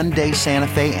all-new Hyundai Santa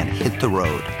Fe and hit the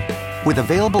road. With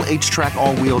available H-Track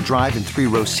all-wheel drive and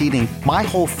 3-row seating, my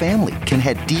whole family can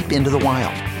head deep into the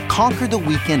wild. Conquer the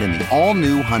weekend in the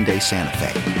all-new Hyundai Santa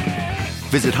Fe.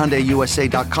 Visit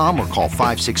HyundaiUSA.com or call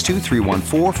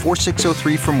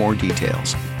 562-314-4603 for more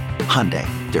details. Hyundai,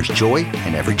 there's joy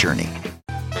in every journey.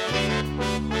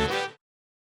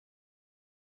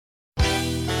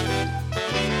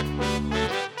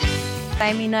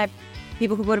 I mean,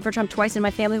 people who voted for Trump twice in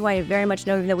my family, who I very much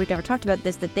know, even though we've never talked about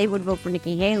this, that they would vote for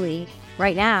Nikki Haley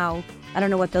right now. I don't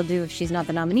know what they'll do if she's not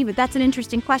the nominee, but that's an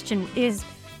interesting question. Is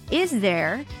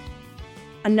there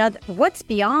another, what's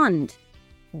beyond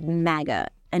MAGA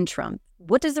and Trump?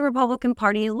 What does the Republican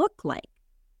Party look like?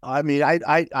 I mean, I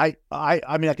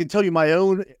can tell you my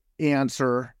own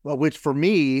answer, which for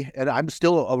me, and I'm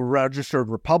still a registered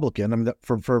Republican, I mean,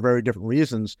 for very different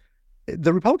reasons.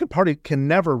 The Republican Party can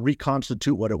never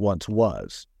reconstitute what it once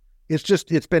was.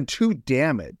 It's been too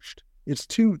damaged.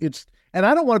 And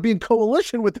I don't want to be in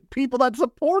coalition with the people that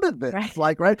supported this. Right.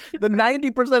 The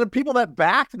 90% of people that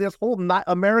backed this whole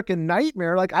American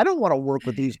nightmare, I don't want to work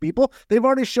with these people. They've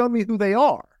already shown me who they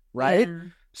are. Right. Yeah.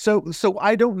 So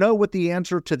I don't know what the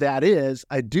answer to that is.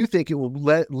 I do think it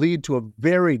will lead to a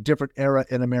very different era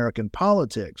in American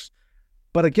politics.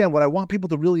 But again, what I want people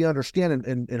to really understand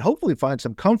and hopefully find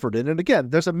some comfort in, and again,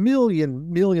 there's a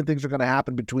million things that are going to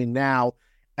happen between now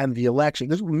and the election.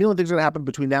 There's a million things that are going to happen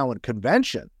between now and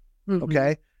convention. Mm-hmm.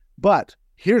 Okay. But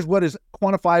here's what is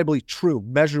quantifiably true,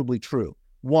 measurably true.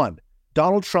 One,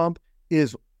 Donald Trump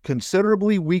is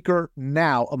considerably weaker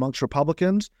now amongst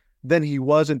Republicans than he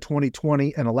was in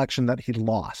 2020, an election that he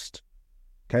lost.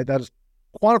 Okay. That is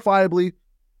quantifiably,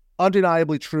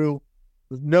 undeniably true.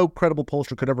 No credible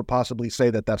pollster could ever possibly say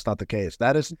that that's not the case.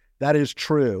 That is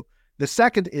true. The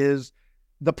second is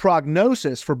the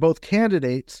prognosis for both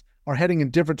candidates are heading in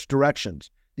different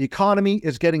directions. The economy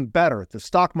is getting better. The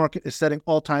stock market is setting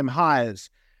all-time highs.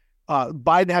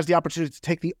 Biden has the opportunity to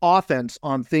take the offense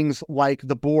on things like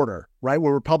the border, right?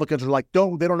 Where Republicans are they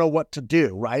don't know what to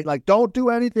do, right? Don't do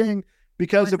anything,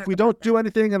 because if we don't do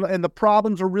anything and the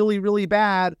problems are really, really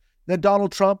bad, then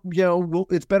Donald Trump,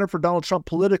 it's better for Donald Trump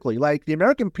politically. The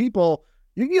American people,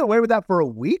 you can get away with that for a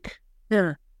week.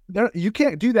 Yeah. You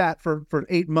can't do that for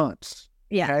 8 months.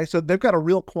 Yeah. Okay. So they've got a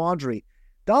real quandary.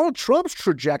 Donald Trump's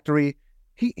trajectory,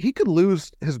 he could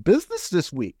lose his business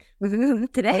this week.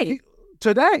 Today.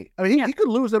 Today. I mean, he could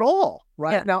lose it all.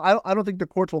 Right. Yeah. Now, I don't think the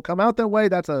courts will come out that way.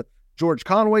 That's a George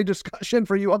Conway discussion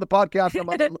for you on the podcast. I'm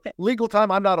on legal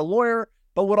time. I'm not a lawyer.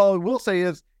 But what I will say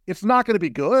is, it's not going to be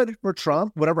good for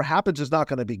Trump. Whatever happens is not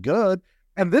going to be good.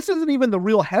 And this isn't even the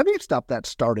real heavy stuff that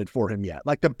started for him yet.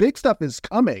 The big stuff is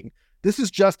coming. This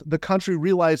is just the country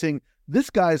realizing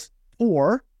this guy's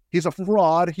poor. He's a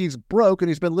fraud. He's broke, and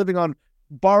he's been living on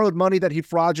borrowed money that he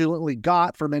fraudulently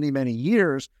got for many, many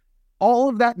years. All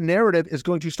of that narrative is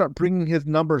going to start bringing his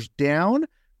numbers down,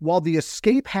 while the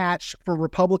escape hatch for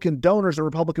Republican donors or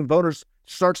Republican voters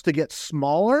starts to get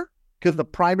smaller, because the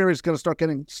primary is going to start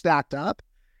getting stacked up.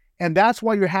 And that's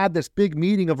why you had this big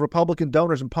meeting of Republican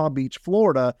donors in Palm Beach,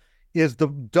 Florida, is the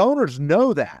donors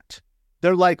know that.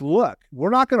 They're like, look,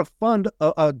 we're not going to fund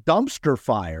a dumpster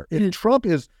fire. If Trump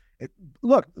is,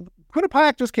 look,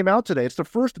 Quinnipiac just came out today. It's the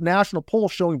first national poll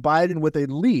showing Biden with a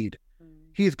lead.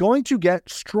 He's going to get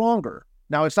stronger.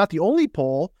 Now, it's not the only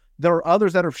poll. There are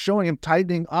others that are showing him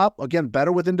tightening up. Again,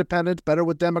 better with independents, better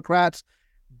with Democrats.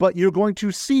 But you're going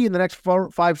to see in the next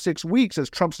 5-6 weeks,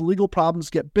 as Trump's legal problems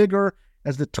get bigger,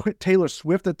 as the Taylor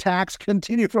Swift attacks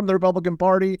continue from the Republican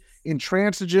Party,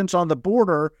 intransigence on the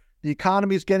border, the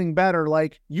economy is getting better.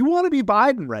 You want to be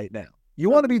Biden right now.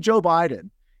 You want to be Joe Biden.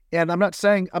 And I'm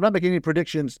not making any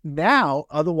predictions now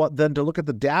other than to look at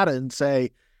the data and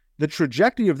say, the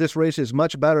trajectory of this race is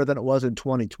much better than it was in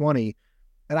 2020.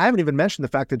 And I haven't even mentioned the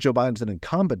fact that Joe Biden's an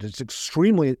incumbent. It's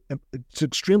extremely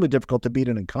difficult to beat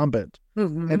an incumbent.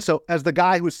 Mm-hmm. And so as the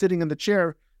guy who was sitting in the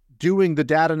chair doing the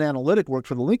data and analytic work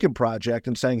for the Lincoln Project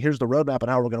and saying, here's the roadmap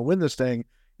and how we're going to win this thing,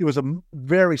 it was a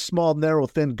very small, narrow,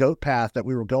 thin goat path that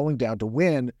we were going down to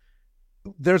win.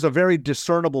 There's a very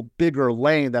discernible, bigger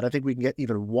lane that I think we can get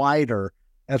even wider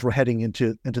as we're heading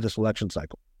into this election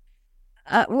cycle.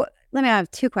 Let me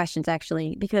have two questions,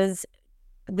 actually, because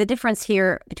the difference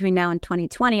here between now and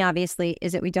 2020, obviously,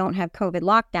 is that we don't have COVID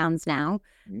lockdowns now.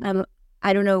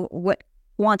 I don't know what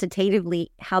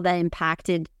quantitatively how that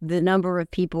impacted the number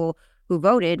of people who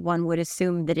voted. One would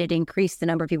assume that it increased the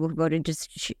number of people who voted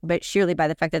but surely by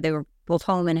the fact that they were both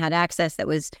home and had access that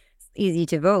was easy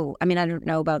to vote. I mean, I don't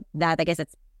know about that. I guess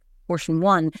that's portion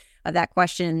one of that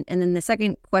question. And then the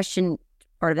second question,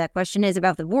 part of that question, is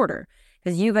about the border.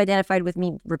 Because you've identified with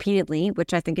me repeatedly,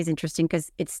 which I think is interesting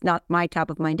because it's not my top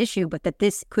of mind issue, but that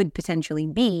this could potentially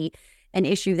be an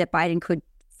issue that Biden could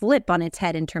flip on its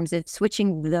head in terms of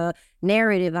switching the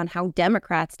narrative on how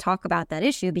Democrats talk about that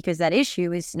issue, because that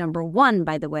issue is number one,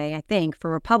 by the way, I think, for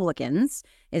Republicans,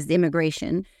 is the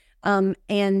immigration.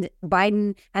 And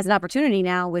Biden has an opportunity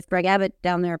now with Greg Abbott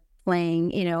down there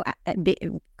playing,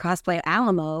 cosplay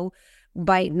Alamo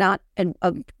by not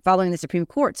following the Supreme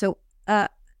Court. So,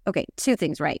 okay, two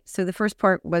things, right? So the first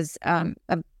part was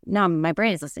now my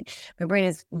brain is listening. My brain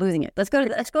is losing it. Let's go to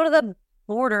the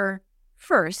border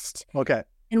first. Okay.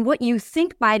 And what you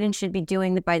think Biden should be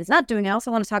doing that Biden's not doing. I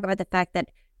also want to talk about the fact that,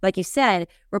 like you said,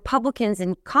 Republicans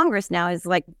in Congress now is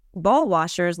like ball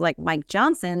washers like Mike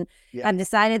Johnson have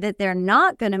decided that they're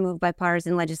not going to move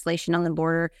bipartisan legislation on the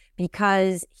border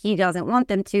because he doesn't want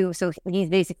them to. So he's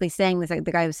basically saying, this, like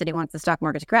the guy who said he wants the stock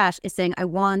market to crash is saying, I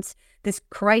want this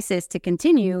crisis to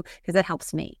continue because that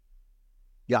helps me.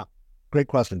 Yeah. Great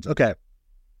questions. Okay.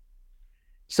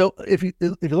 So if you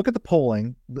look at the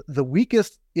polling, the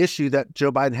weakest issue that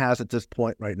Joe Biden has at this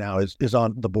point right now is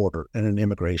on the border and in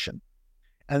immigration.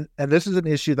 And this is an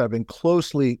issue that I've been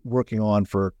closely working on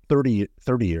for 30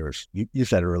 years. You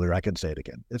said it earlier. I can say it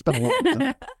again. It's been a long time.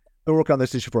 I've been working on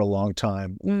this issue for a long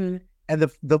time. And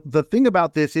the thing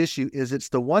about this issue is it's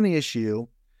the one issue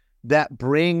that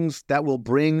will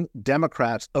bring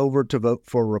Democrats over to vote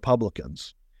for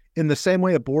Republicans. In the same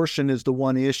way, abortion is the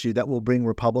one issue that will bring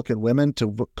Republican women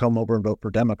to come over and vote for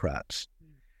Democrats.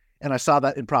 And I saw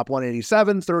that in Prop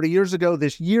 187 30 years ago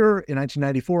this year in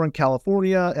 1994 in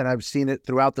California, and I've seen it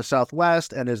throughout the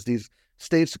Southwest. And as these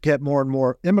states get more and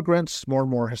more immigrants, more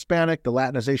and more Hispanic, the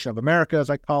Latinization of America, as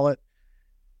I call it,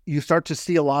 you start to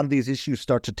see a lot of these issues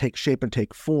start to take shape and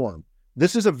take form.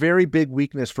 This is a very big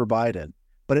weakness for Biden,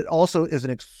 but it also is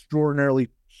an extraordinarily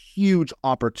huge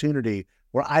opportunity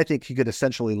where I think he could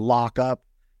essentially lock up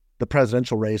the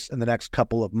presidential race in the next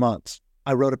couple of months.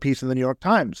 I wrote a piece in the New York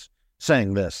Times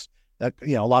saying this. That,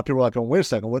 a lot of people are like, oh, wait a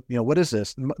second, what is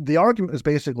this? And the argument is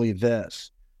basically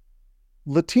this.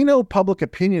 Latino public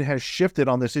opinion has shifted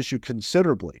on this issue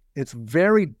considerably. It's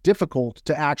very difficult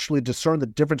to actually discern the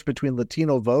difference between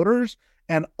Latino voters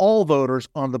and all voters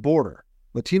on the border.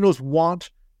 Latinos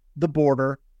want the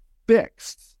border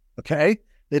fixed, okay?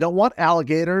 They don't want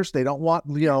alligators. They don't want,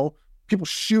 people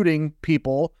shooting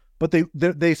people, but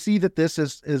they see that this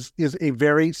is a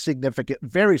very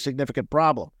significant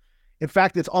problem. In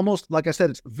fact, it's almost, like I said,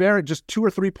 it's just 2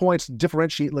 or 3 points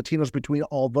differentiate Latinos between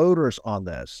all voters on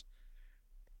this.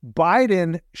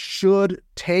 Biden should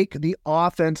take the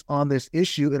offense on this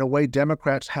issue in a way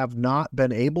Democrats have not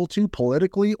been able to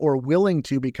politically or willing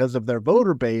to because of their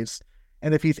voter base.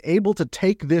 And if he's able to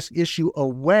take this issue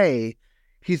away,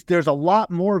 there's a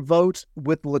lot more votes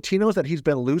with Latinos that he's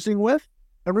been losing with.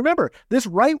 And remember, this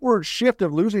rightward shift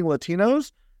of losing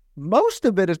Latinos, most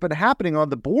of it has been happening on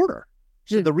the border.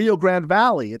 It's in the Rio Grande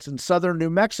Valley. It's in southern New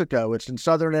Mexico. It's in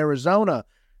southern Arizona.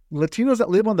 Latinos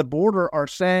that live on the border are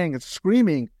saying and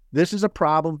screaming, this is a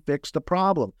problem, fix the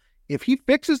problem. If he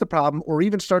fixes the problem or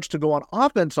even starts to go on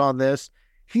offense on this,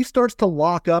 he starts to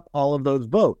lock up all of those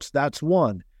votes. That's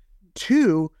one.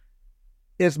 Two,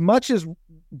 as much as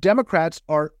Democrats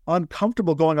are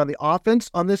uncomfortable going on the offense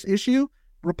on this issue,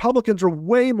 Republicans are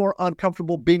way more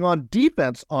uncomfortable being on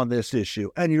defense on this issue.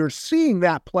 And you're seeing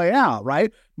that play out,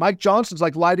 right? Mike Johnson's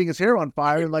like lighting his hair on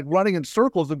fire and like running in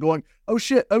circles and going, oh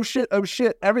shit, oh shit, oh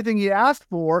shit. Everything he asked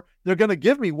for, they're going to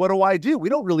give me. What do I do? We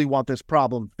don't really want this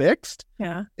problem fixed.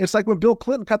 Yeah. It's like when Bill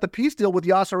Clinton cut the peace deal with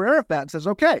Yasser Arafat and says,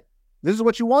 okay, this is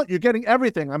what you want. You're getting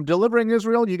everything. I'm delivering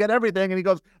Israel. You get everything. And he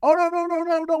goes, oh,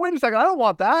 no, wait a second. I don't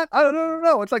want that.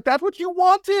 No. It's like, that's what you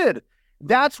wanted.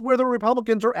 That's where the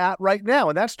Republicans are at right now.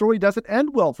 And that story doesn't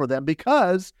end well for them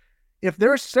because if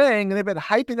they're saying, and they've been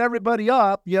hyping everybody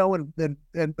up,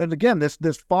 and again, this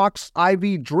Fox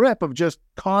IV drip of just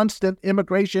constant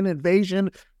immigration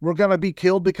invasion, we're going to be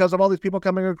killed because of all these people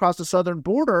coming across the southern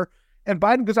border. And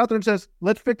Biden goes out there and says,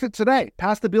 let's fix it today.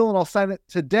 Pass the bill and I'll sign it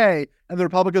today. And the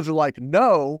Republicans are like,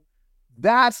 no,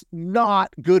 that's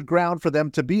not good ground for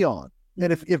them to be on.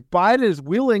 And if Biden is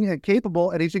willing and capable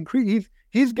and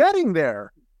he's getting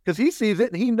there because he sees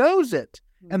it and he knows it.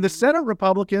 And the Senate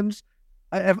Republicans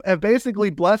have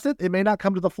basically blessed it. It may not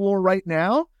come to the floor right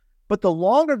now, but the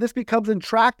longer this becomes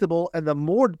intractable and the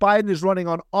more Biden is running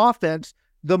on offense,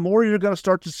 the more you're going to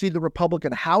start to see the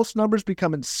Republican House numbers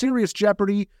become in serious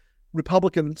jeopardy.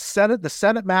 Republican Senate, the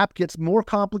Senate map gets more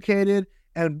complicated,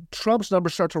 and Trump's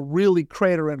numbers start to really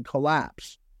crater and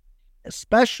collapse,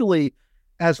 especially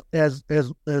as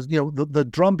the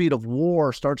drumbeat of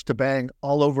war starts to bang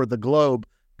all over the globe.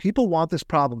 People want this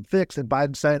problem fixed, and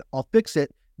Biden's saying, I'll fix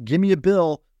it. Give me a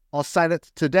bill. I'll sign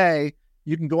it today.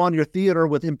 You can go on your theater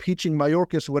with impeaching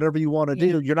Mayorkas, whatever you want to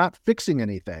do. You're not fixing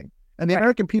anything. And the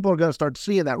American people are going to start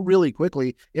seeing that really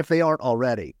quickly if they aren't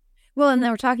already. Well, and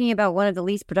then we're talking about one of the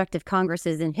least productive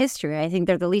Congresses in history. I think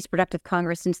they're the least productive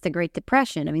Congress since the Great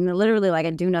Depression. I mean, they're literally like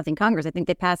a do-nothing Congress. I think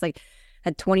they passed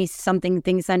had 20-something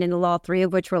things signed into law, 3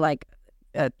 of which were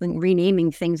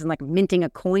renaming things and minting a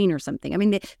coin or something. I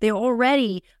mean, they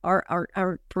already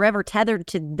are forever tethered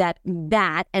to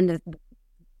that and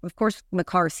of course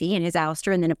McCarthy and his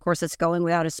ouster, and then of course it's going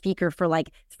without a speaker for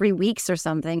 3 weeks or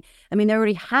something. I mean, they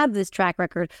already have this track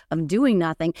record of doing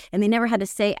nothing, and they never had to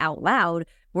say out loud,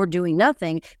 we're doing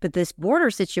nothing. But this border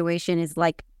situation is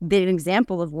an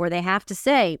example of where they have to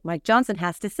say, Mike Johnson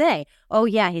has to say, oh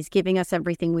yeah, he's giving us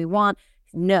everything we want.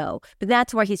 No, but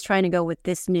that's why he's trying to go with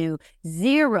this new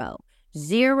zero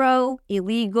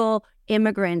illegal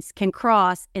immigrants can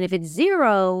cross. And if it's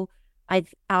zero,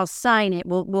 I'll sign it.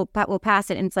 We'll pass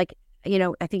it. And it's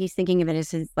I think he's thinking of it as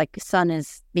his son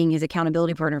as being his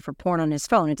accountability partner for porn on his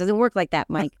phone. It doesn't work like that,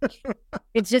 Mike.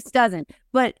 It just doesn't.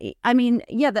 But I mean,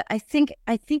 I think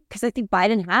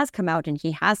Biden has come out and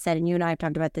he has said, and you and I have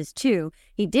talked about this too.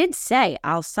 He did say,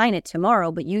 I'll sign it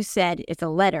tomorrow, but you said it's a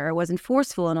letter. It wasn't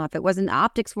forceful enough. The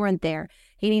optics weren't there.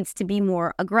 He needs to be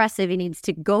more aggressive. He needs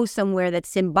to go somewhere that's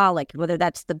symbolic, whether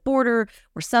that's the border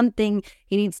or something.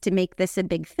 He needs to make this a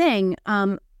big thing.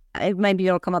 Maybe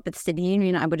it'll come up at State of the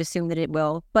Union. I would assume that it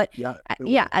will. But he's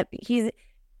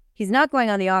not going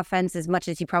on the offense as much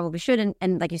as he probably should.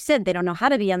 And like you said, they don't know how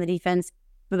to be on the defense,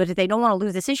 but they don't want to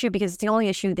lose this issue because it's the only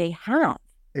issue they have.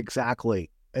 Exactly.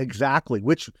 Joe,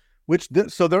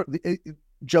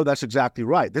 that's exactly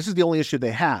right. This is the only issue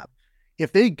they have.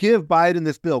 If they give Biden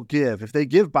this bill,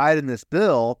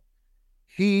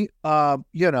 he, what are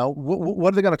they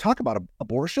going to talk about?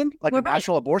 Abortion? A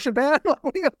national abortion ban? What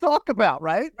are you going to talk about,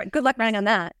 right? Good luck running on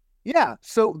that. Yeah.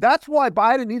 So that's why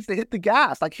Biden needs to hit the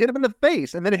gas, hit him in the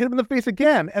face, and then hit him in the face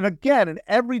again, and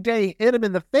every day hit him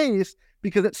in the face,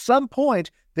 because at some point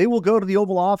they will go to the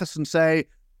Oval Office and say,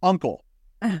 Uncle,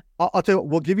 I'll tell you what,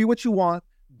 we'll give you what you want.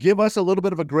 Give us a little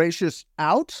bit of a gracious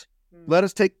out. Let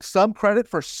us take some credit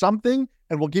for something,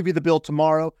 and we'll give you the bill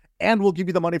tomorrow, and we'll give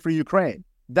you the money for Ukraine.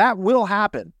 That will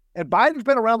happen. And Biden's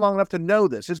been around long enough to know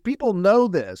this. His people know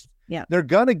this. Yeah. They're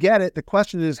going to get it. The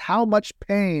question is, how much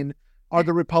pain are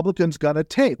the Republicans going to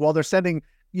take while they're sending,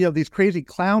 these crazy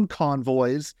clown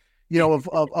convoys,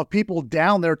 of people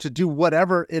down there to do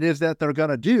whatever it is that they're going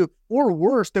to do? Or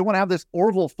worse, they want to have this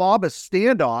Orville-Faubus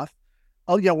standoff,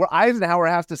 where Eisenhower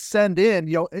has to send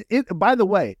in, by the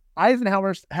way,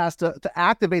 Eisenhower has to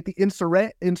activate the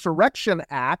Insurrection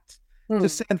Act to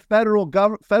send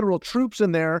federal troops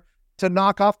in there to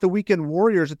knock off the weekend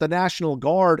warriors at the National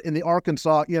Guard in the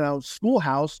Arkansas,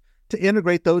 schoolhouse to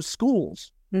integrate those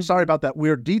schools. Sorry about that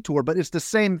weird detour, but it's the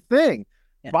same thing.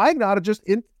 Yeah. Biden ought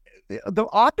to the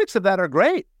optics of that are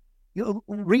great.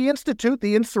 Reinstitute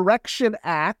the Insurrection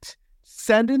Act,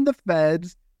 send in the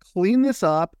feds, clean this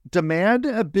up, demand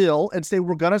a bill, and say,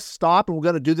 we're going to stop and we're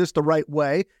going to do this the right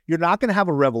way. You're not going to have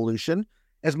a revolution.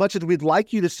 As much as we'd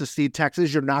like you to secede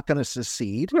Texas, you're not going to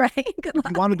secede. Right. Good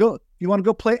luck. You want to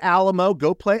go play Alamo,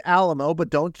 but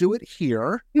don't do it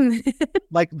here.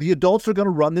 The adults are going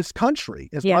to run this country.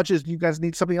 As much as you guys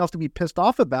need something else to be pissed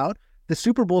off about, the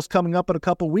Super Bowl's coming up in a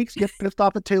couple of weeks. Get pissed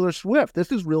off at Taylor Swift.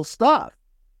 This is real stuff.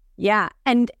 Yeah,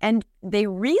 and they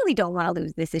really don't want to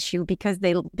lose this issue because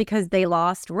they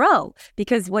lost Roe.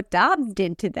 Because what Dobbs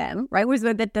did to them, right, was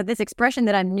this expression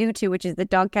that I'm new to, which is the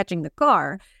dog catching the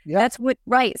car. Yeah. That's what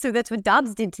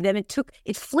Dobbs did to them.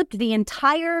 It flipped the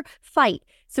entire fight.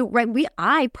 So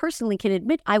I personally can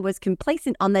admit I was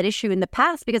complacent on that issue in the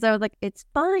past because I was like, it's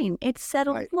fine, it's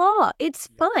settled law, it's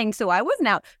fine. So I wasn't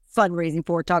out fundraising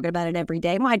for, talking about it every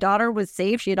day. My daughter was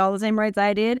safe. She had all the same rights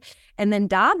I did. And then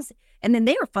Dobbs, and then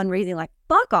they were fundraising like,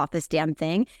 fuck off this damn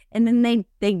thing. And then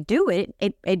they do it.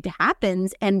 It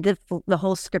happens. And the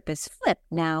whole script is flipped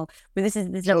now. But this is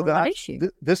a issue.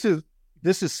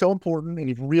 This is so important, and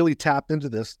you've really tapped into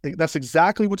this. That's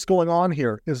exactly what's going on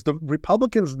here, is the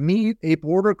Republicans need a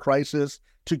border crisis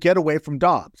to get away from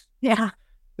Dobbs. Yeah.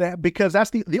 Because that's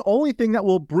the only thing that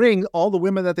will bring all the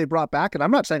women that they brought back, and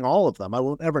I'm not saying all of them. I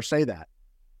won't ever say that.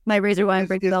 My razor wine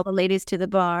brings all the ladies to the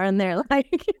bar, and they're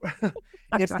like...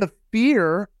 It's the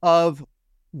fear of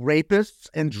rapists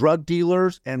and drug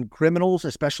dealers and criminals,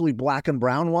 especially black and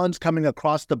brown ones, coming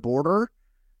across the border.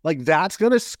 Like, that's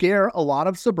going to scare a lot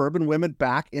of suburban women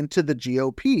back into the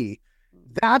GOP.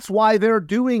 That's why they're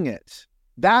doing it.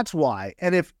 That's why.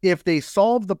 And if they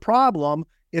solve the problem,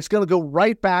 it's going to go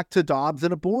right back to Dobbs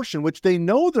and abortion, which they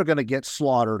know they're going to get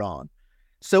slaughtered on.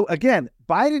 So again,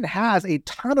 Biden has a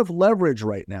ton of leverage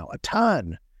right now, a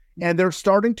ton. And they're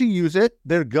starting to use it.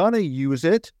 They're going to use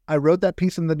it. I wrote that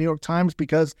piece in the New York Times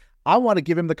because I want to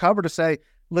give him the cover to say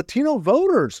Latino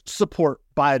voters support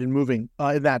Biden moving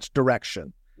in that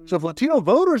direction. So if Latino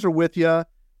voters are with you,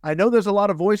 I know there's a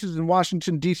lot of voices in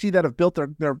Washington, D.C. that have built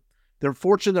their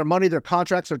fortune, their money, their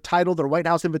contracts, their title, their White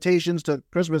House invitations to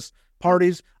Christmas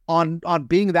parties on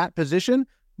being that position.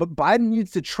 But Biden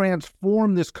needs to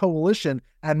transform this coalition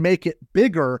and make it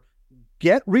bigger,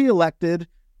 get reelected,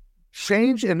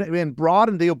 change and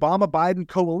broaden the Obama-Biden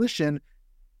coalition,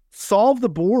 solve the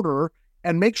border,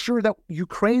 and make sure that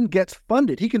Ukraine gets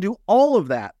funded. He can do all of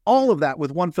that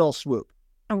with one fell swoop.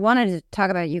 I wanted to talk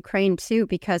about Ukraine, too,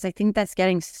 because I think that's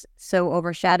getting so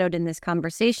overshadowed in this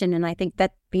conversation. And I think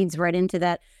that feeds right into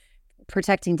that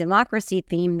protecting democracy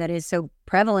theme that is so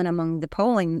prevalent among the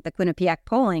polling, the Quinnipiac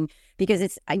polling,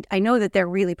 because I know that they're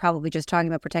really probably just talking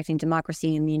about protecting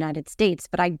democracy in the United States.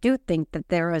 But I do think that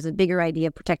there is a bigger idea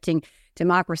of protecting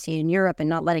democracy in Europe and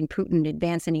not letting Putin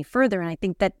advance any further. And I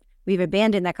think that we've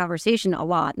abandoned that conversation a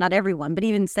lot. Not everyone, but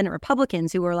even Senate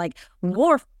Republicans who are like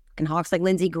war hawks like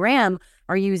Lindsey Graham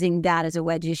are using that as a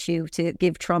wedge issue to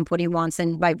give Trump what he wants,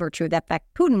 and by virtue of that fact,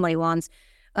 Putin what he wants.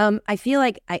 I feel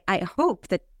like I hope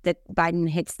that Biden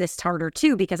hits this harder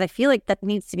too, because I feel like that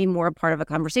needs to be more a part of a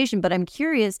conversation. But I'm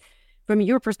curious, from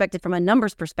your perspective, from a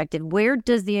numbers perspective, where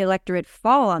does the electorate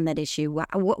fall on that issue?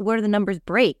 Where do the numbers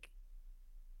break?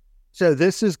 So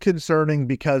this is concerning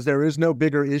because there is no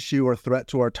bigger issue or threat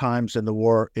to our times than the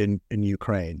war in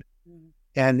Ukraine.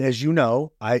 And as you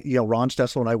know, Ron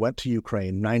Stessel and I went to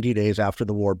Ukraine 90 days after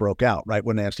the war broke out, right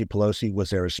when Nancy Pelosi was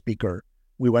there as speaker.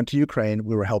 We went to Ukraine.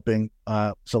 We were helping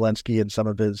Zelensky and some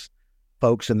of his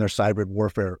folks in their cyber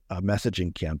warfare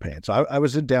messaging campaign. So I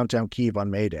was in downtown Kyiv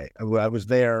on May Day. I was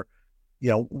there,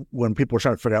 when people were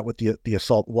trying to figure out what the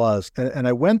assault was. And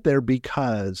I went there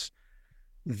because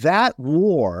that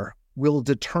war will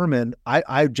determine,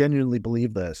 I genuinely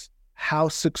believe this, how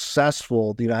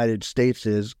successful the United States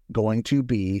is going to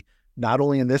be, not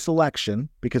only in this election,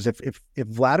 because if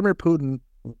Vladimir Putin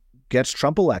gets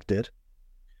Trump elected,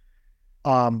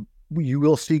 you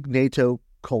will see NATO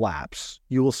collapse.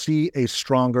 You will see a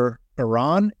stronger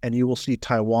Iran, and you will see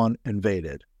Taiwan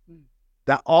invaded.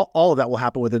 That all of that will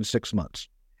happen within 6 months.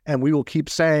 And we will keep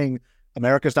saying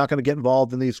America's not going to get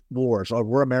involved in these wars, or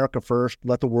we're America first,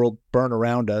 let the world burn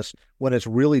around us, when it's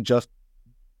really just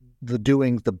the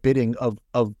bidding of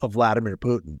Vladimir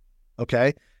Putin.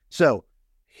 Okay? So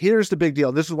here's the big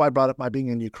deal. This is why I brought up my being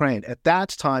in Ukraine. At that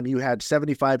time, you had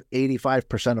 75,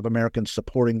 85% of Americans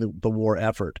supporting the war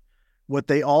effort. What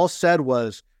they all said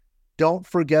was, don't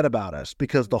forget about us,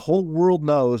 because the whole world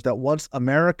knows that once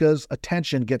America's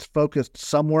attention gets focused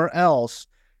somewhere else,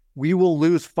 we will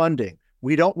lose funding.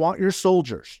 We don't want your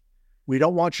soldiers. We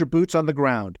don't want your boots on the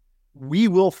ground. We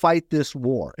will fight this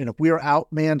war. And if we are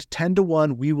outmanned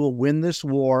 10-1, we will win this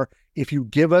war. If you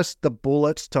give us the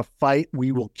bullets to fight,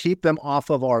 we will keep them off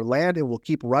of our land, and we'll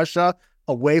keep Russia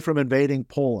away from invading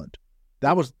Poland.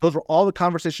 Those were all the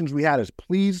conversations we had, is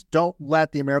please don't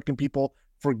let the American people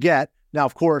forget. Now,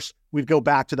 of course, we'd go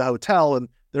back to the hotel and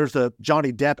there's the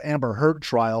Johnny Depp Amber Heard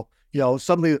trial.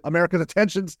 Suddenly America's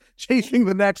attention's chasing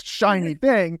the next shiny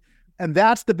thing. And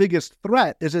that's the biggest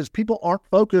threat, is as people aren't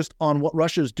focused on what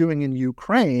Russia's doing in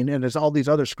Ukraine, and as all these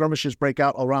other skirmishes break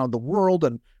out around the world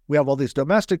and we have all these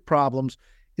domestic problems,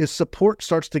 is support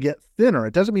starts to get thinner.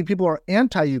 It doesn't mean people are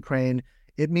anti-Ukraine.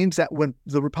 It means that when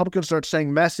the Republicans start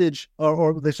saying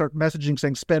or they start messaging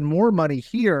saying spend more money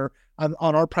here on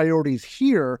our priorities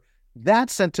here, that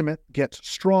sentiment gets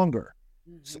stronger.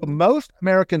 So most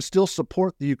Americans still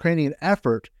support the Ukrainian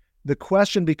effort. The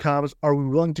question becomes, are we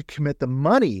willing to commit the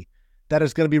money that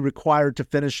is going to be required to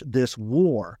finish this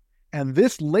war? And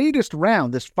this latest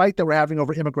round, this fight that we're having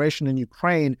over immigration in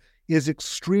Ukraine, is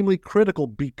extremely critical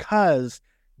because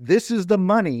this is the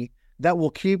money that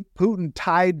will keep Putin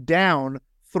tied down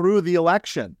through the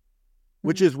election,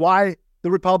 which is why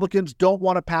the Republicans don't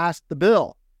want to pass the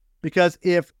bill. Because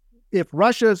if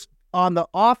Russia's on the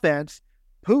offense,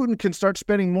 Putin can start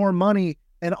spending more money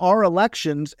in our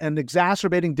elections and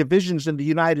exacerbating divisions in the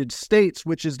United States,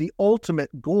 which is the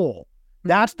ultimate goal.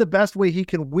 That's the best way he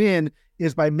can win,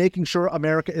 is by making sure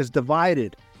America is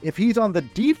divided. If he's on the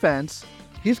defense,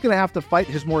 he's going to have to fight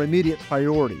his more immediate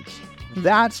priorities.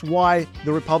 That's why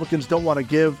the Republicans don't want to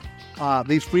give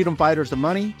these freedom fighters the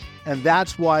money, and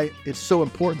that's why it's so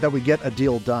important that we get a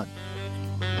deal done.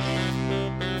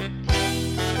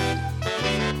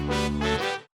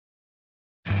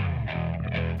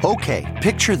 Okay,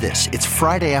 picture this. It's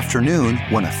Friday afternoon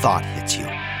when a thought hits you.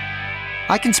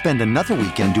 I can spend another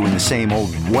weekend doing the same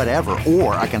old whatever,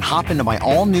 or I can hop into my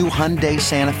all-new Hyundai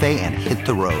Santa Fe and hit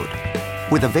the road.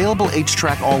 With available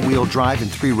H-Track all-wheel drive and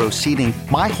 3-row seating,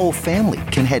 my whole family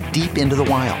can head deep into the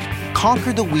wild.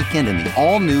 Conquer the weekend in the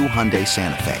all-new Hyundai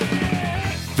Santa Fe.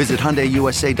 Visit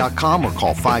HyundaiUSA.com or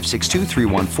call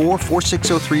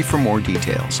 562-314-4603 for more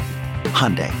details.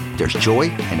 Hyundai, there's joy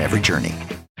in every journey.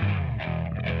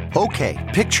 Okay,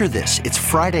 picture this. It's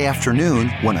Friday afternoon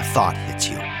when a thought hits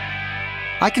you.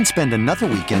 I can spend another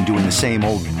weekend doing the same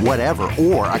old whatever,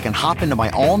 or I can hop into my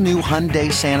all-new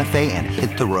Hyundai Santa Fe and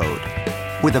hit the road.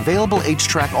 With available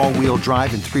H-Track all-wheel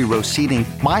drive and 3-row seating,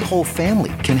 my whole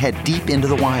family can head deep into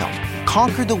the wild.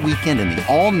 Conquer the weekend in the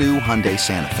all-new Hyundai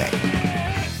Santa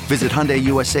Fe. Visit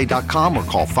HyundaiUSA.com or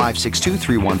call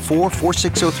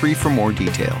 562-314-4603 for more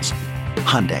details.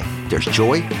 Hyundai, there's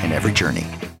joy in every journey.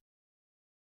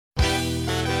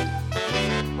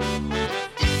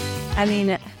 I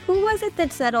mean, who was it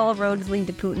that said all roads lead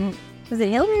to Putin? Was it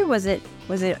Hillary? Was it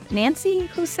Nancy?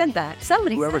 Who said that?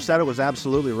 Somebody. Whoever said it was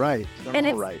absolutely right. They're and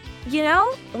all it's, right. You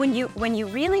know, when you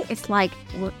really, it's like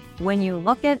when you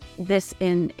look at this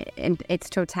in its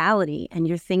totality, and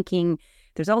you're thinking,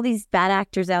 there's all these bad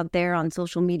actors out there on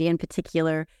social media in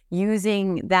particular,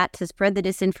 using that to spread the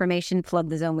disinformation, flood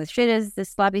the zone with shit, as the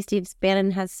sloppy Steve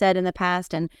Bannon has said in the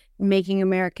past, and making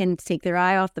Americans take their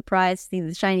eye off the prize, see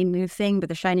the shiny new thing, but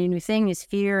the shiny new thing is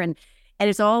fear. And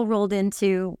it's all rolled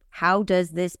into, how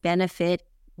does this benefit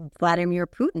Vladimir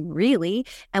Putin, really?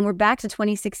 And we're back to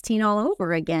 2016 all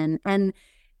over again. And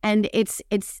it's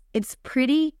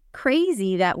pretty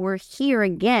crazy that we're here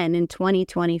again in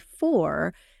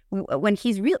 2024 when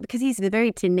he's real, because he's a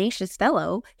very tenacious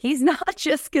fellow. He's not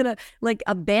just gonna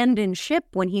abandon ship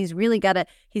when he's really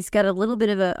he's got a little bit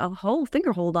of a whole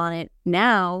finger hold on it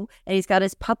now, and he's got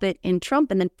his puppet in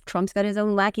Trump, and then Trump's got his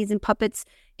own lackeys and puppets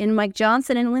in Mike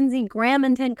Johnson and Lindsey Graham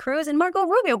and Ted Cruz and Marco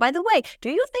Rubio. By the way, do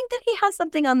you think that he has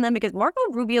something on them? Because Marco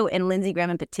Rubio and Lindsey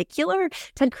Graham in particular,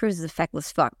 Ted Cruz is a feckless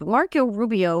fuck, but Marco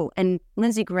Rubio and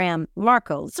Lindsey Graham,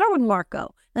 let's start with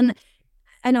Marco. And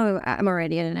I know I'm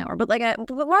already in an hour, but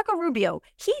Marco Rubio,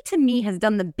 he to me has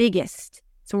done the biggest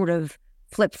sort of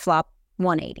flip-flop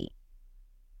 180.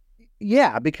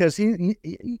 Yeah, because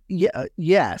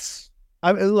yes.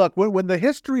 I mean, look, when the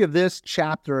history of this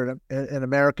chapter in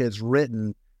America is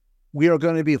written, we are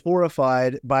going to be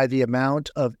horrified by the amount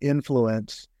of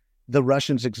influence the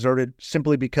Russians exerted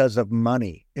simply because of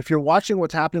money. If you're watching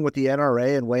what's happening with the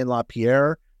NRA and Wayne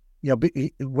LaPierre,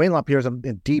 Wayne LaPierre's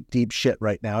in deep, deep shit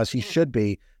right now, as he should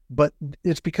be. But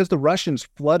it's because the Russians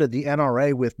flooded the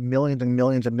NRA with millions and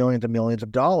millions and millions and millions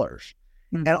of dollars.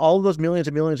 And all of those millions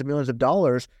and millions and millions of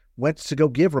dollars went to go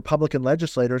give Republican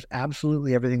legislators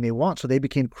absolutely everything they want. So they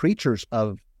became creatures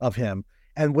of him.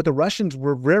 And what the Russians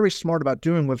were very smart about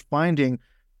doing was finding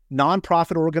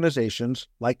nonprofit organizations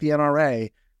like the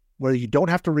NRA, where you don't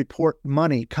have to report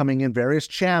money coming in various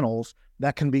channels,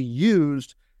 that can be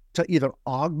used to either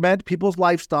augment people's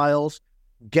lifestyles,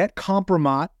 get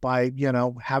compromise by,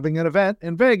 having an event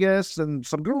in Vegas and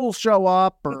some girls show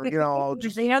up, or,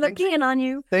 just they're keying on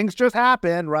you. Things just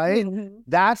happen, right? Mm-hmm.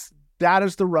 That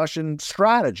is the Russian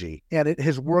strategy. And it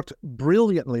has worked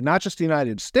brilliantly, not just the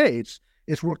United States.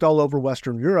 It's worked all over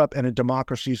Western Europe and in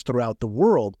democracies throughout the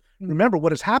world. Mm-hmm. Remember,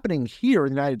 what is happening here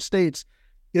in the United States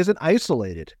isn't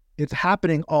isolated. It's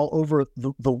happening all over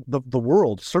the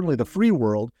world, certainly the free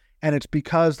world. And it's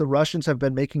because the Russians have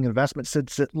been making investments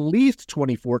since at least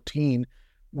 2014,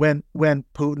 when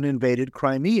Putin invaded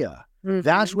Crimea. Mm-hmm.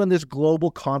 That's when this global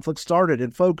conflict started.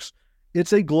 And folks,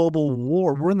 it's a global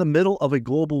war. We're in the middle of a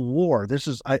global war. This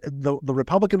is the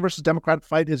Republican versus Democrat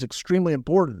fight is extremely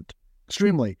important,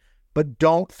 extremely. But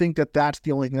don't think that that's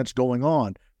the only thing that's going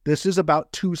on. This is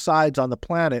about two sides on the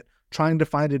planet trying to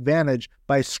find advantage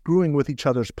by screwing with each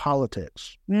other's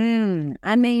politics.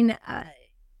 I mean,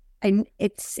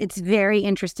 it's very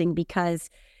interesting because,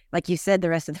 like you said, the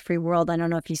rest of the free world, I don't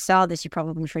know if you saw this,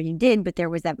 I'm sure you did, but there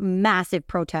was that massive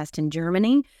protest in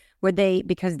Germany where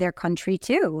because their country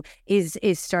too is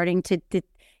starting to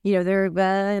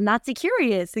they're Nazi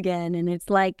curious again. And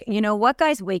it's like, you know what,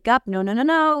 guys, wake up.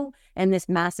 No. And this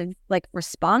massive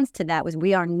response to that was,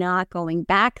 we are not going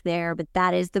back there, but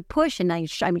that is the push. And I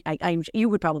mean, you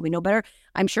would probably know better.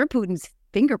 I'm sure Putin's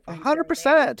fingerprint.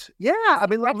 100%. Yeah. I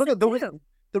mean, look at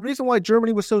the reason why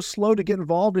Germany was so slow to get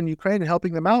involved in Ukraine and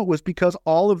helping them out was because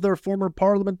all of their former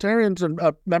parliamentarians and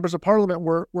members of parliament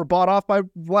were bought off by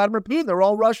Vladimir Putin. They're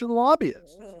all Russian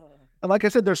lobbyists. And like I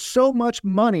said, there's so much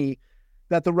money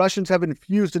that the Russians have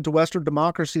infused into Western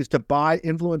democracies to buy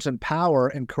influence and power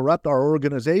and corrupt our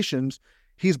organizations.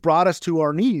 He's brought us to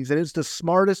our knees. And it's the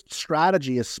smartest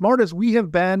strategy, as smart as we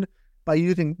have been by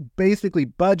using basically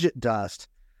budget dust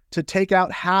to take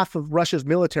out half of Russia's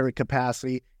military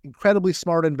capacity, incredibly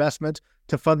smart investment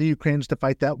to fund the Ukrainians to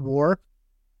fight that war.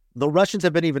 The Russians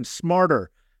have been even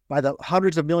smarter by the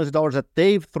hundreds of millions of dollars that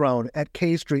they've thrown at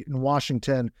K Street in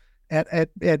Washington, at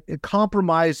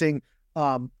compromising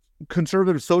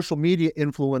conservative social media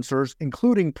influencers,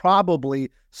 including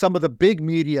probably some of the big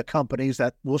media companies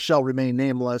that shall remain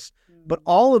nameless. But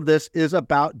all of this is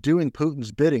about doing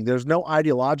Putin's bidding. There's no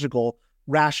ideological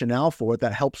rationale for it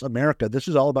that helps America. This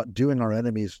is all about doing our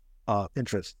enemies'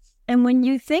 interests. And when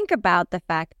you think about the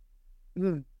fact,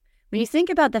 that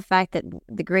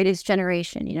the greatest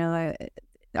generation,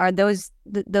 are those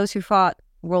who fought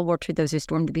World War II, those who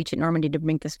stormed the beach at Normandy to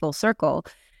bring this full circle.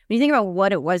 When you think about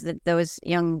what it was that those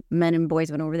young men and boys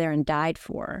went over there and died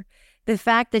for, the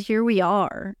fact that here we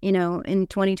are, in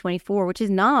 2024, which is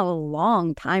not a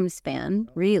long time span,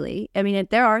 really. I mean,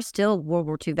 there are still World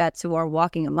War II vets who are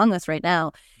walking among us right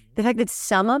now. The fact that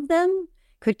some of them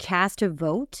could cast a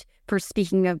vote for,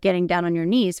 speaking of getting down on your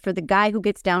knees, for the guy who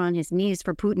gets down on his knees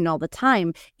for Putin all the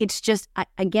time, it's just,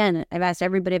 again, I've asked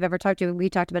everybody I've ever talked to, we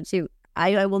talked about it too,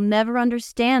 I will never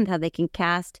understand how they can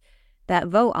cast that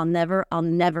vote. I'll never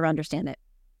understand it.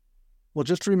 Well,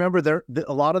 just remember,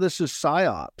 a lot of this is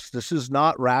psyops. This is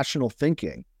not rational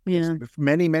thinking. Yeah.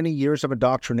 Many, many years of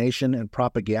indoctrination and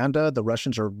propaganda. The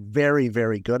Russians are very,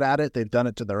 very good at it. They've done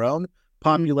it to their own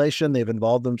population. They've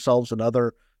involved themselves in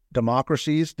other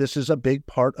democracies. This is a big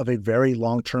part of a very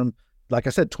long-term, like I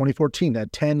said, 2014, a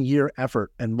 10-year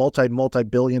effort and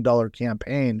multi-billion-dollar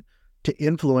campaign to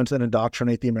influence and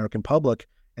indoctrinate the American public.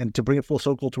 And to bring it full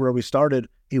circle to where we started,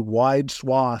 a wide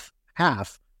swath,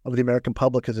 half of the American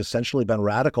public has essentially been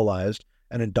radicalized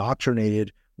and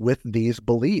indoctrinated with these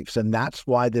beliefs. And that's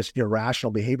why this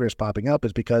irrational behavior is popping up,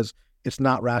 is because it's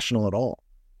not rational at all.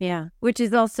 Yeah. Which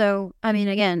is also, I mean,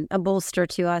 again, a bolster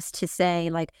to us to say,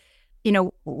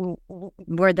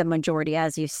 we're the majority,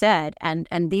 as you said, and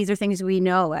these are things we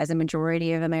know as a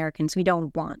majority of Americans we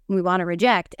want to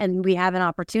reject, and we have an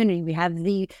opportunity. We have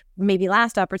the maybe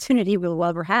last opportunity we'll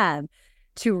ever have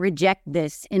to reject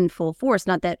this in full force.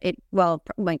 Not that it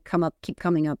might keep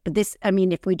coming up, but this, I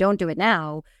mean, if we don't do it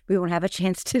now, we won't have a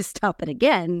chance to stop it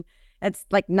again. It's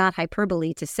not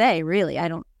hyperbole to say, really.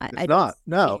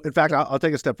 No. In fact, I'll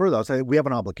take a step further. I'll say we have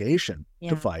an obligation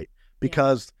to fight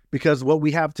because what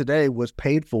we have today was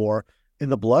paid for in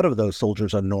the blood of those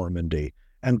soldiers on Normandy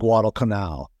and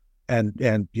Guadalcanal and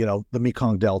the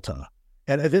Mekong Delta.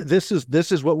 And this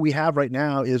is what we have right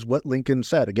now, is what Lincoln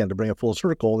said, again, to bring it full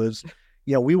circle, is,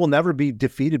 we will never be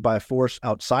defeated by a force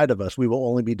outside of us. We will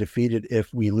only be defeated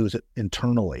if we lose it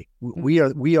internally. We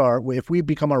are, if we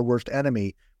become our worst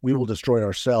enemy, we will destroy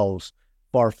ourselves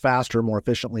far faster, more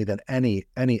efficiently than any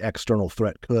external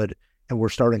threat could. And we're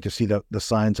starting to see the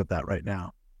signs of that right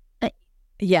now.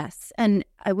 Yes. And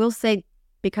I will say,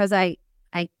 because I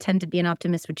tend to be an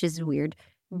optimist, which is weird,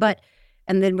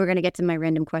 and then we're going to get to my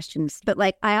random questions. But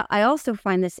I also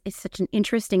find this is such an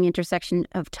interesting intersection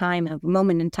of time, of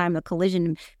moment in time, of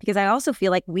collision, because I also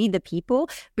feel like we, the people,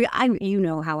 you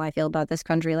know how I feel about this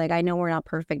country. I know we're not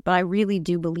perfect, but I really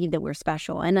do believe that we're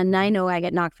special. And I know I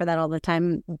get knocked for that all the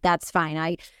time. That's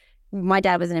fine. My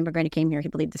dad was an immigrant. He came here. He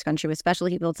believed this country was special.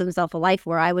 He built himself a life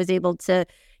where I was able to,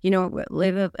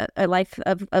 live a life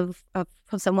of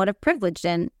somewhat of privilege.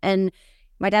 And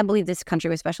my dad believed this country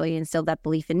was special. He instilled that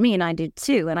belief in me, and I did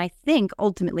too. And I think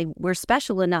ultimately we're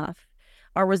special enough.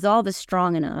 Our resolve is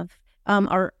strong enough.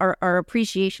 Our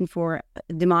appreciation for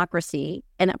democracy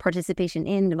and participation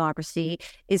in democracy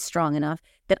is strong enough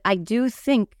that I do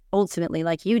think ultimately,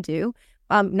 like you do,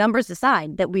 numbers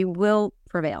aside, that we will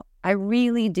prevail. I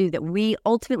really do. That we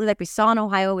ultimately, like we saw in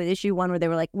Ohio with issue 1, where they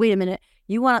were like, wait a minute,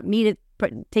 you want me to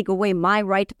take away my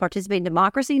right to participate in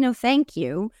democracy? No, thank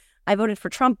you. I voted for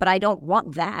Trump, but I don't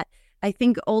want that. I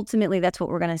think ultimately that's what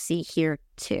we're going to see here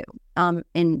too,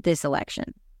 in this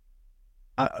election.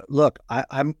 Look,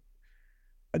 I'm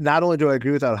not only do I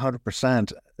agree with that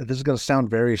 100%, this is going to sound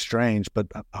very strange, but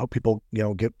I hope people,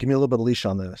 give me a little bit of leash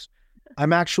on this.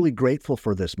 I'm actually grateful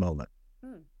for this moment.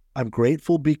 I'm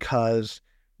grateful because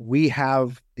we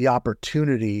have the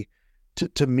opportunity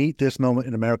to meet this moment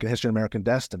in American history and American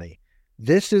destiny.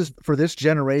 This is for this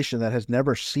generation that has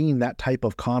never seen that type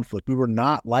of conflict. We were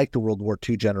not like the World War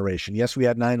II generation. Yes, we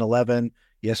had 9/11.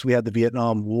 Yes, we had the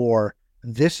Vietnam War.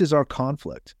 This is our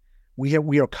conflict.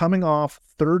 We are coming off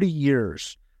 30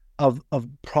 years of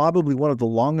probably one of the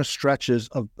longest stretches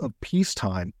of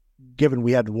peacetime, given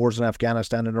we had wars in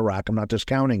Afghanistan and Iraq. I'm not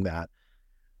discounting that.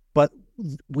 But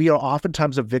we are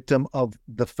oftentimes a victim of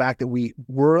the fact that we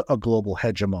were a global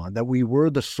hegemon, that we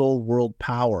were the sole world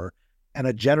power, and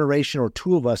a generation or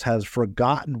two of us has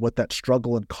forgotten what that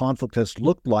struggle and conflict has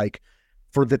looked like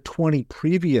for the 20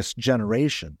 previous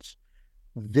generations.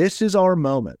 This is our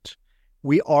moment.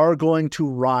 We are going to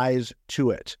rise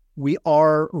to it. We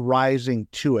are rising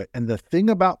to it. And the thing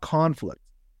about conflict,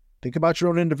 think about your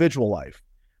own individual life.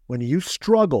 When you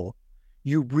struggle,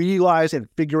 you realize and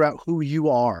figure out who you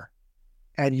are,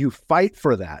 and you fight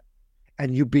for that,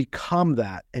 and you become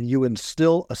that, and you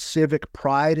instill a civic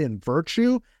pride and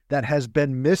virtue that has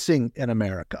been missing in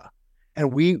America.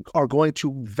 And we are going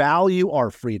to value our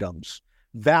freedoms,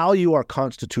 value our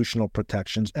constitutional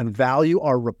protections, and value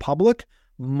our republic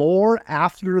more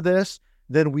after this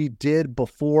than we did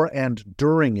before and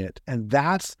during it. And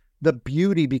that's the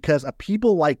beauty, because a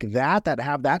people like that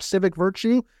have that civic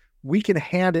virtue, we can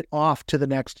hand it off to the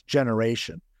next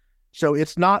generation. So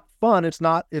it's not fun, it's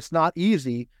not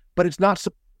easy, but it's not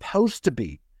supposed to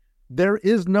be. There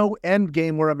is no end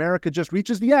game where America just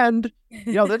reaches the end.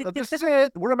 This is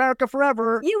it. We're America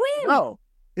forever. You win. No.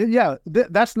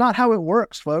 That's not how it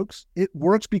works, folks. It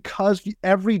works because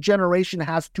every generation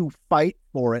has to fight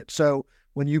for it. So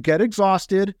when you get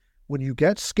exhausted, when you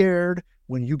get scared,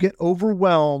 when you get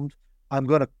overwhelmed, I'm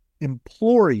going to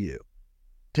implore you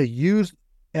to use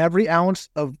every ounce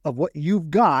of what you've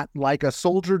got, like a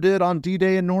soldier did on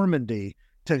D-Day in Normandy,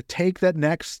 to take that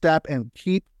next step and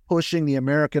keep pushing the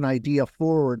American idea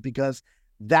forward, because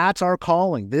that's our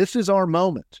calling. This is our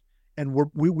moment. And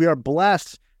we are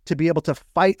blessed to be able to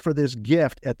fight for this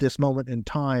gift at this moment in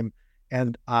time.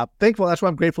 And thankful, that's why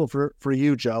I'm grateful for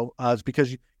you, Joe, is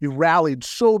because you rallied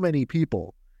so many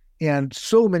people and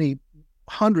so many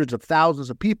hundreds of thousands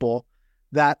of people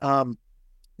that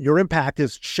your impact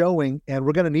is showing, and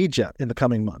we're going to need you in the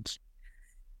coming months.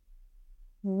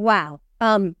 Wow.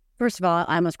 First of all,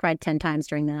 I almost cried 10 times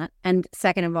during that. And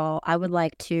second of all, I would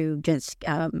like to just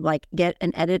get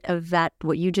an edit of that,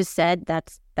 what you just said,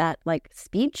 that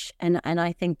speech. And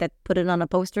I think that put it on a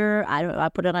poster. I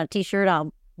put it on a t-shirt.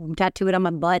 I'll tattoo it on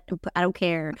my butt. I don't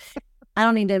care. I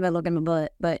don't need anybody looking at my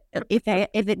butt. But if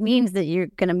it means that you're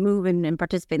going to move and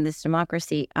participate in this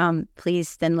democracy,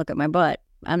 please then look at my butt.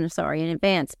 I'm sorry in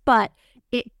advance. But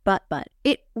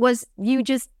it was, you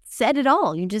just said it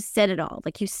all. You just said it all.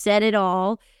 Like, you said it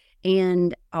all.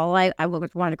 And all I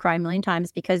wanted to cry a million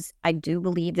times, because I do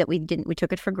believe that we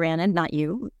took it for granted. Not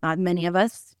you, many of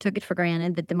us took it for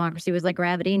granted that democracy was like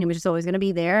gravity and it was just always going to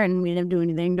be there, and we didn't do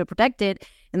anything to protect it.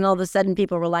 And all of a sudden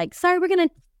people were like, sorry, we're going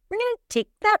to take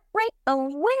that right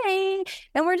away.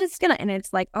 And we're just going to, and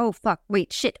it's like, oh, fuck,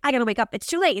 wait, shit, I got to wake up. It's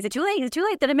too late. Is it too late? Is it too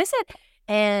late? Did I miss it?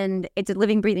 And it's a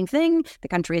living, breathing thing. The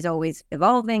country is always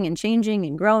evolving and changing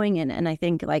and growing. And I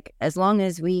think, like, as long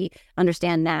as we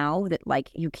understand now that, like,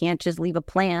 you can't just leave a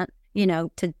plant,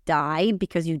 to die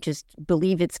because you just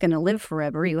believe it's going to live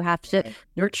forever. You have to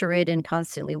nurture it and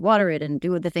constantly water it and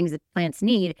do the things that plants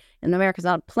need. And America's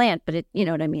not a plant, but you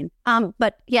know what I mean?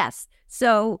 But yes.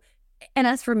 So, and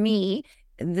as for me,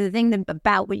 the thing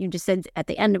about what you just said at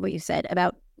the end of what you said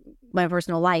about my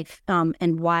personal life,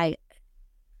 and why,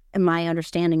 and my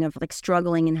not of like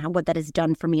struggling and what that has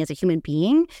done for me as a human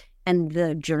being, and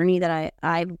the journey that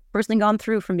I've personally gone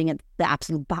through from being at the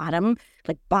absolute bottom,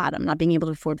 not being able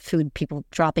to afford food, people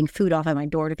dropping food off at my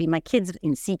door to feed my kids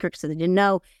in secret so they didn't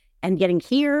know, and getting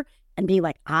here and being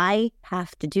like, I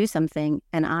have to do something,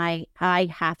 and I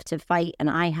have to fight, and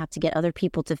I have to get other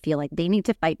people to feel like they need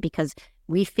to fight, because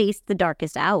we faced the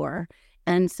darkest hour.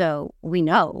 And so we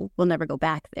know we'll never go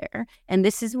back there. And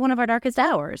this is one of our darkest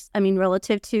hours. I mean,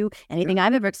 relative to anything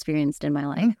I've ever experienced in my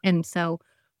life. And so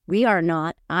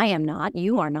I am not,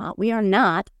 you are not, we are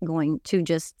not going to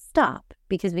just stop,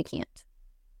 because we can't.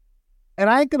 and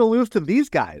I ain't gonna lose to these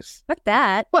guys. Fuck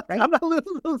that. What? Right? I'm not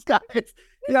losing to those guys.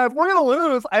 Yeah, if we're gonna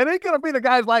lose, it ain't gonna be the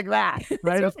guys like that,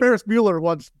 right? As Ferris Bueller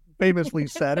once famously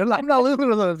said, and I'm not losing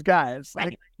to those guys. Right.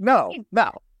 Like, no.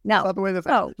 No. It's not the way this.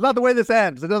 It's not the way this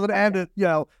ends. It doesn't end at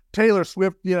Taylor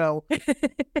Swift,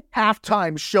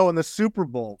 halftime show in the Super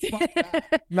Bowl.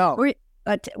 No. We're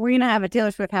going to have a Taylor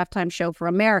Swift halftime show for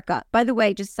America. By the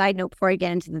way, just side note before I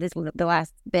get into the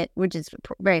last bit, which is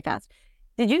very fast.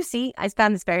 Did you see? I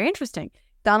found this very interesting.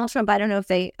 Donald Trump, I don't know if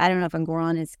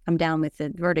Engoron has come down with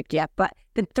the verdict yet, but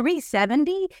the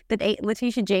 370 that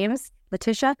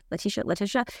Letitia,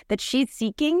 that she's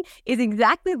seeking is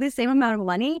exactly the same amount of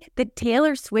money that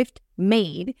Taylor Swift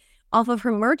made off of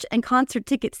her merch and concert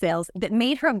ticket sales that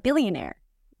made her a billionaire.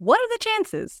 What are the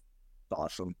chances?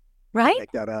 Awesome. Right?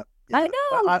 Make that up. Yeah. I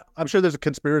know. I'm sure there's a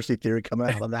conspiracy theory coming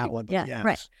out on that one. Yeah, yes.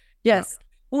 right. Yes. Yeah.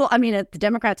 Well, I mean, the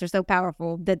Democrats are so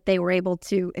powerful that they were able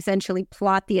to essentially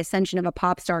plot the ascension of a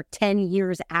pop star 10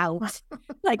 years out.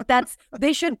 Like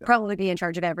they should probably be in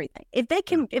charge of everything. If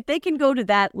they can go to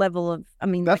that level of,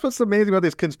 that's what's amazing about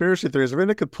these conspiracy theories. If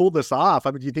anyone could pull this off,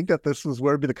 do you think that this is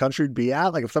where the country would be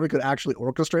at? Like if somebody could actually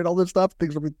orchestrate all this stuff,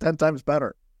 things would be 10 times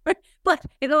better. But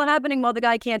it's not happening while the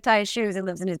guy can't tie his shoes and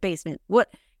lives in his basement.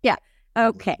 What? Yeah.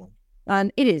 Okay.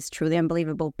 It is truly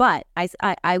unbelievable, but I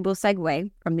will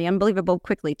segue from the unbelievable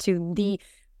quickly to the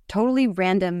totally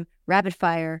random rapid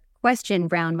fire question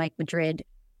round. Mike Madrid,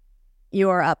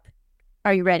 you're up.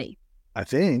 Are you ready? I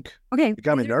think. Okay. You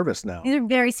got me nervous now. These are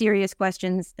very serious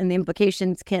questions, and the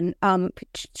implications can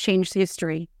change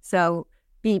history. So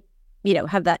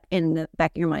have that in the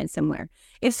back of your mind somewhere.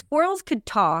 If squirrels could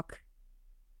talk,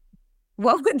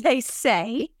 what would they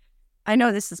say? I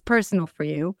know this is personal for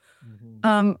you.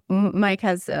 Mm-hmm. Mike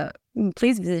has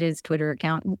please visit his Twitter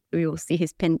account. We will see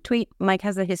his pinned tweet. Mike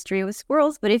has a history with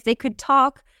squirrels, but if they could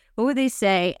talk, what would they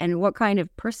say, and what kind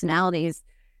of personalities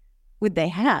would they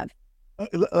have?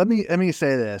 Let me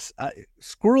say this: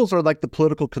 squirrels are like the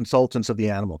political consultants of the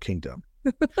animal kingdom.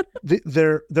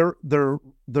 They're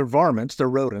varmints, they're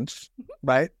rodents,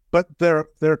 right? But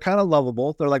they're kind of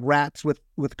lovable. They're like rats with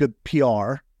good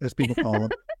PR, as people call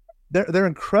them. They're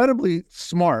incredibly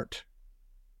smart,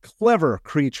 clever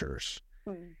creatures,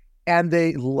 and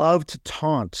they love to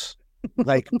taunt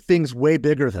like things way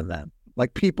bigger than them,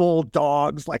 like people,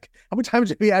 dogs. Like how many times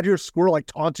have you had your squirrel like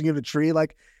taunting in a tree?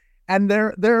 Like, and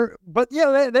they're.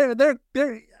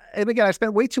 And again, I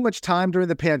spent way too much time during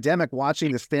the pandemic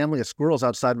watching this family of squirrels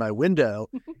outside my window,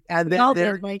 and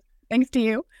they're Mike. Thanks to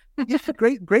you. Yeah,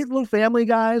 great little family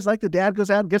guys. Like the dad goes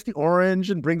out and gets the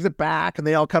orange and brings it back, and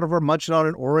they all kind of are munching on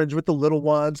an orange with the little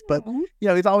ones. But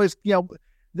he's always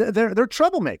they're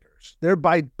troublemakers. They're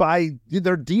by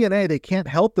their DNA, they can't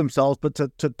help themselves but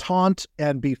to taunt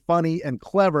and be funny and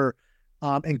clever,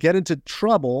 and get into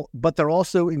trouble. But they're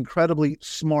also incredibly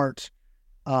smart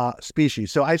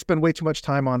species. So I spend way too much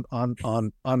time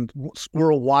on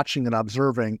squirrel watching and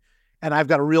observing. And I've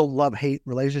got a real love-hate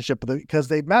relationship with them because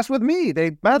they mess with me. They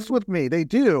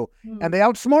do. And they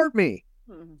outsmart me.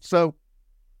 So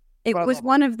it was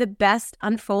one of the best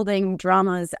unfolding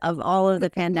dramas of all of the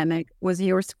pandemic was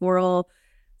your squirrel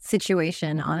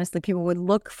situation. Honestly, people would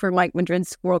look for Mike Madrid's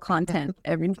squirrel content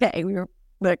every day. We were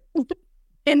like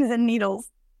pins and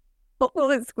needles. What will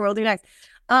this squirrel do next?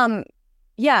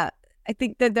 Yeah, I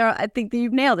think that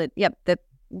you've nailed it. Yep.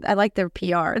 I like their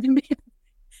PR.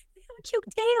 Cute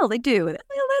tail, they do. They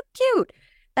look cute,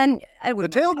 and the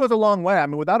tail goes a long way.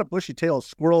 Without a bushy tail, a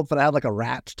squirrel, if it had like a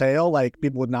rat's tail, like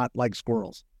people would not like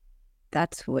squirrels.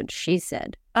 That's what she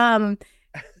said.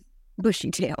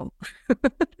 Bushy tail.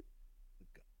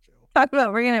 Talk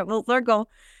about bringing it full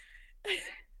circle.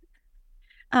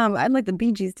 I'd like the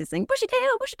Bee Gees to sing bushy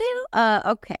tail, bushy tail.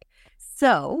 Okay,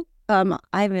 so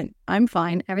I'm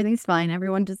fine. Everything's fine.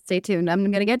 Everyone, just stay tuned. I'm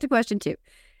gonna get to question 2.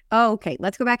 Oh, okay,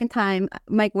 let's go back in time.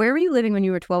 Mike, where were you living when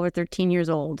you were 12 or 13 years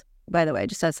old, by the way,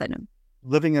 just as a side note?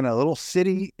 Living in a little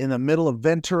city in the middle of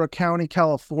Ventura County,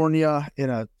 California, in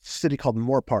a city called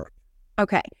Moore Park.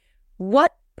 Okay.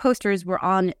 What posters were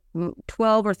on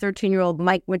 12 or 13-year-old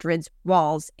Mike Madrid's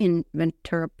walls in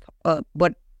Ventura,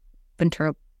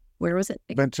 where was it?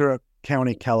 Ventura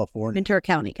County, California. Ventura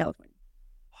County, California.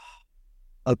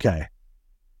 Okay.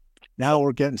 Now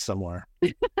we're getting somewhere.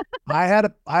 I had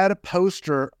a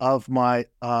poster of my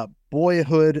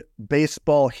boyhood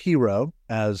baseball hero,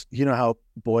 as you know how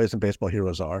boys and baseball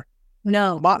heroes are.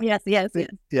 No. Yes.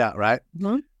 Yeah, right.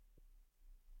 Mm-hmm.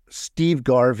 Steve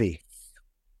Garvey,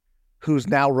 who's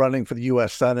now running for the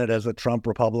U.S. Senate as a Trump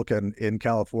Republican in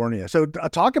California. So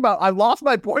talk about, I lost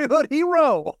my boyhood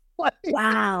hero. Like,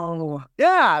 Wow.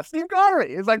 yeah, Steve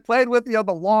Garvey is like played with, the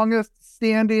longest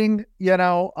standing,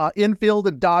 infield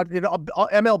and dodge,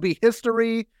 MLB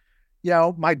history.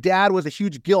 My dad was a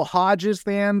huge Gil Hodges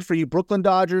fan for you Brooklyn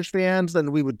Dodgers fans.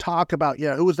 And we would talk about,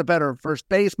 who was the better first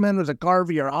baseman? Was it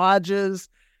Garvey or Hodges?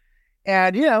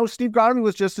 And, Steve Garvey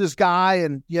was just this guy.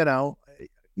 And,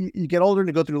 you get older and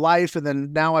you go through life. And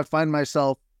then now I find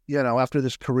myself, after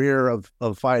this career of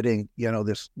fighting,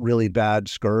 this really bad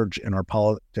scourge in our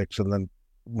politics. And then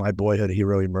my boyhood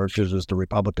hero emerges as the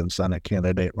Republican Senate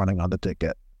candidate running on the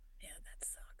ticket. Yeah, that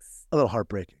sucks. A little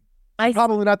heartbreaking.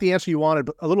 Probably not the answer you wanted,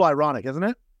 but a little ironic, isn't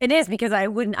it? It is, because I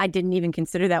didn't even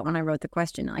consider that when I wrote the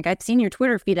question. Like, I'd seen your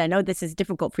Twitter feed. I know this is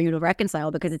difficult for you to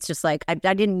reconcile because it's just like, I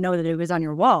didn't know that it was on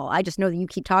your wall. I just know that you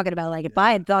keep talking about, like, if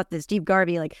I had thought that Steve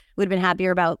Garvey, like, would have been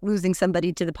happier about losing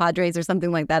somebody to the Padres or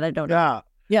something like that, I don't know.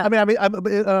 Yeah. Yeah.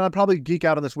 I'll probably geek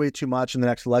out on this way too much in the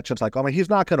next election. It's like, he's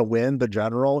not going to win the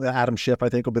general. Adam Schiff, I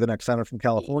think, will be the next senator from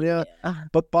California. Yeah.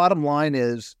 But bottom line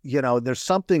is, there's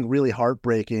something really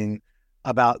heartbreaking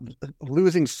about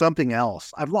losing something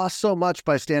else. I've lost so much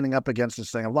by standing up against this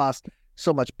thing. I've lost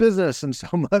so much business and so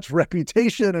much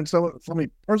reputation and so many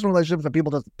personal relationships and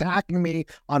people just attacking me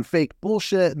on fake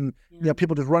bullshit and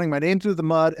people just running my name through the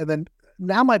mud. And then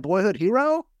now my boyhood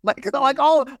hero, you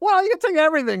can take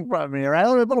everything from me, right?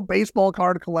 A little baseball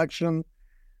card collection.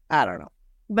 I don't know.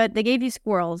 But they gave you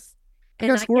squirrels. I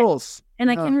got squirrels.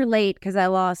 I can relate because I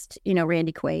lost,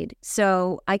 Randy Quaid.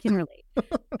 So I can relate.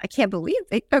 I can't believe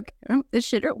they took him. The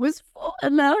shitter was full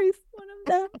and now he's one of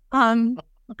them.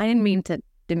 I didn't mean to,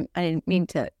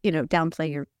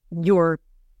 downplay your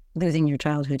losing your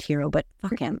childhood hero, but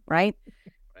fuck him, right?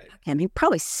 Fuck him. He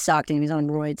probably sucked and he was on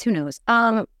roids. Who knows?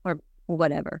 Or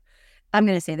whatever. I'm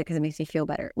going to say that because it makes me feel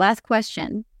better. Last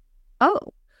question.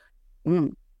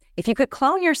 If you could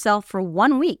clone yourself for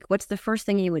 1 week, what's the first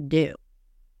thing you would do?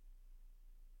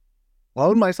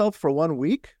 Clone myself for 1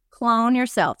 week? Clone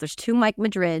yourself. There's 2 Mike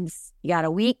Madrids. You got a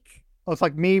week. Oh, it's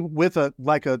like me with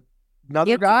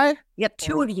another guy? You have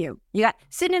 2 of you. You got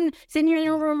sitting in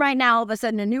your room right now, all of a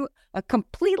sudden a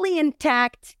completely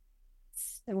intact,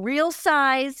 real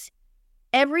size.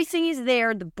 Everything is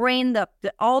there. The brain,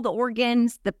 all the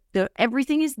organs, the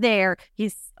everything is there.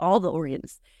 He's all the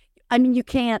organs. I mean, you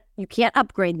can't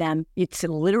upgrade them. It's a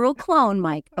literal clone,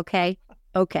 Mike. Okay.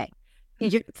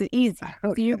 It's easy.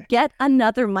 So you get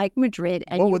another Mike Madrid.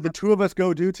 And what would the 2 of us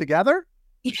go do together?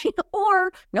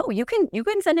 Or no, you can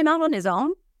send him out on his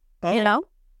own. Oh.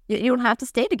 You don't have to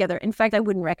stay together. In fact, I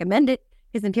wouldn't recommend it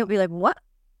because then people be like, "What?"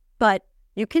 But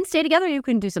you can stay together. You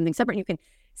can do something separate. You can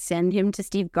send him to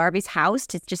Steve Garvey's house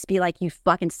to just be like, "You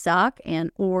fucking suck,"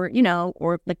 or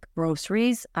like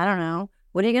groceries. I don't know.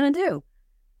 What are you gonna do?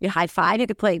 You high five. You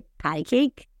could play patty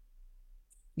cake.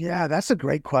 Yeah, that's a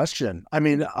great question. I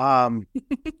mean, I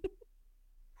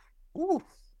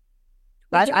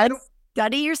don't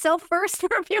study yourself first for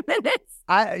a few minutes.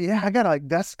 I gotta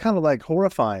that's kind of like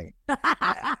horrifying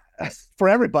for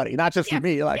everybody, not just for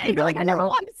me. I never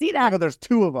want to see that. There's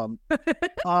 2 of them.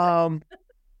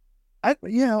 I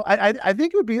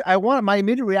think it would be. My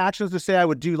immediate reaction is to say I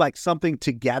would do like something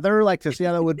together, like to see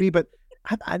how that would be. But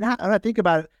I think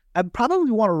about it. I'd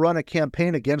probably want to run a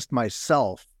campaign against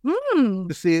myself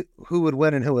to see who would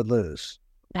win and who would lose.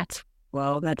 That's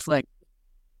like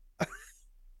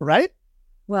right.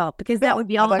 Well, because that would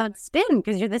be all about spin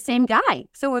because you're the same guy,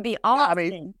 so it would be all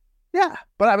spin. Yeah,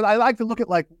 but I like to look at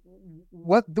like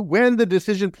when the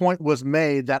decision point was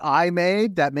made that I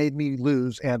made that made me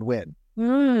lose and win.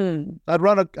 I'd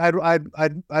run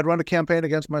a campaign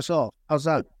against myself. How's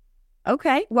that?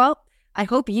 Okay. Well, I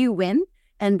hope you win.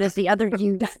 And does the other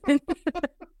you doesn't?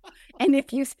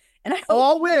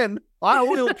 I'll win. I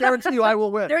will guarantee you I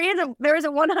will win. There is a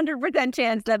 100%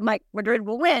 chance that Mike Madrid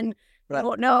will win. Right. I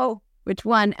don't know which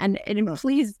one. And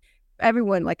please,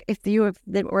 everyone, like if you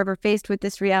were ever faced with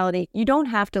this reality, you don't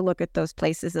have to look at those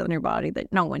places on your body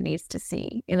that no one needs to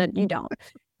see. You don't.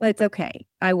 But it's okay.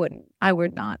 I would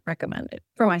not recommend it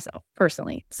for myself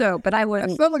personally. So, but I would.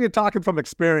 It's not like you're talking from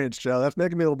experience, Joe. That's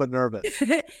making me a little bit nervous.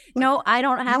 No, I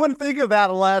don't have. You wouldn't think of that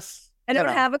unless I don't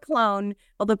have a clone.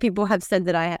 Although people have said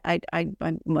that I'm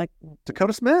like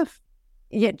Dakota Smith.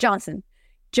 Yeah, Johnson.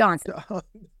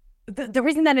 The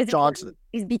reason that is Johnson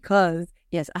is because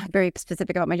yes, I'm very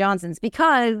specific about my Johnsons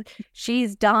because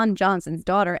she's Don Johnson's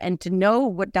daughter, and to know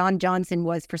what Don Johnson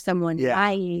was for someone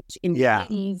my age in the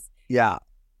 80s. Yeah.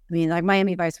 I mean, like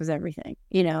Miami Vice was everything,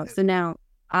 So now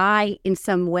I, in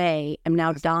some way, am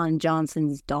now Don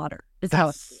Johnson's daughter. Is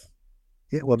how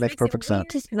it makes perfect sense.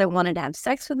 Just because I wanted to have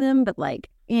sex with him, but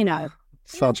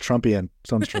sounds Trumpian.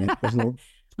 Sounds Trump.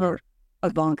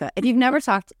 Ivanka. If you've never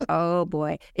talked,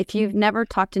 if you've never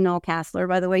talked to Noel Castler,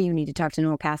 by the way, you need to talk to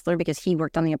Noel Castler because he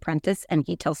worked on The Apprentice and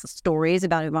he tells the stories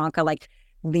about Ivanka, like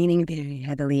leaning very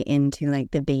heavily into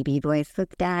like the baby voice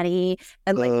with daddy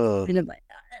and like,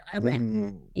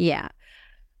 yeah.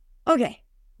 Okay.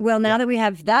 Well, now that we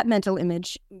have that mental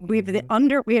image, we have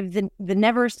the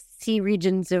never see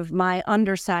regions of my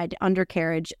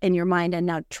undercarriage in your mind, and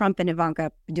now Trump and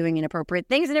Ivanka doing inappropriate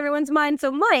things in everyone's mind.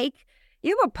 So, Mike,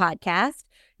 you have a podcast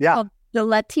called The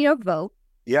Latino Vote.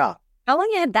 Yeah. How long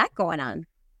you had that going on?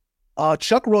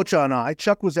 Chuck Rocha and I.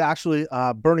 Chuck was actually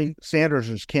Bernie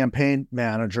Sanders' campaign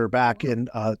manager back in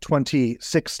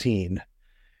 2016.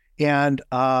 And,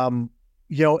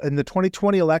 in the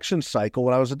 2020 election cycle,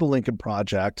 when I was at the Lincoln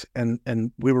Project and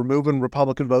we were moving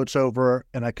Republican votes over,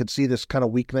 and I could see this kind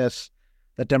of weakness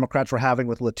that Democrats were having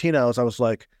with Latinos, I was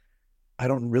like, I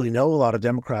don't really know a lot of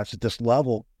Democrats at this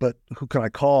level, but who can I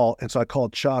call? And so I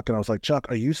called Chuck and I was like, Chuck,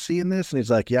 are you seeing this? And he's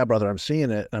like, yeah, brother, I'm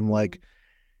seeing it. And I'm like,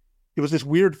 it was this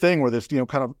weird thing where this, kind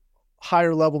of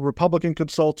higher level Republican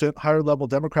consultant, higher level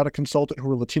Democratic consultant who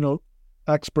were Latino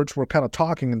experts were kind of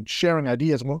talking and sharing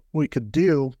ideas on what we could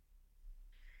do.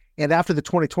 And after the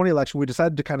 2020 election, we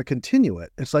decided to kind of continue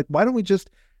it. It's like, why don't we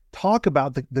just talk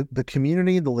about the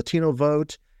community, the Latino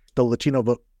Vote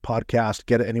podcast?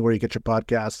 Get it anywhere you get your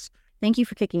podcasts. Thank you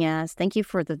for kicking ass. Thank you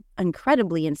for the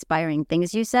incredibly inspiring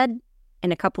things you said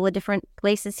in a couple of different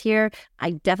places here.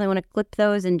 I definitely want to clip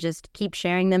those and just keep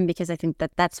sharing them because I think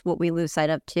that that's what we lose sight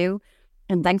of too.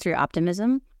 And thanks for your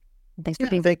optimism. Thanks for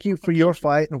being. Thank you for your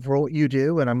fight and for what you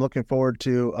do. And I'm looking forward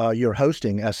to your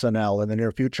hosting SNL in the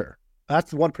near future.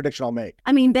 That's the one prediction I'll make.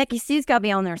 I mean, Becky Sue's got to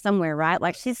be on there somewhere, right?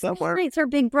 Like she's somewhere. It's her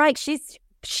big break. She's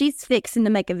fixing to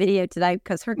make a video today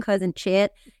because her cousin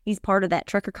Chet, he's part of that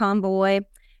trucker convoy.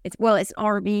 It's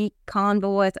RV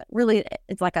convoy.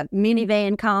 It's like a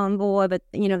minivan convoy, but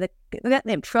they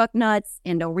have truck nuts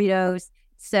and Doritos.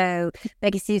 So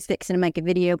Becky Sue's fixing to make a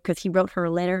video because he wrote her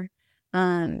a letter,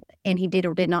 and he did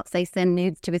or did not say send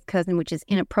nudes to his cousin, which is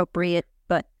inappropriate.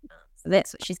 But so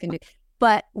that's what she's gonna do.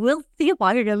 But we'll see if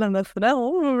I can get on this.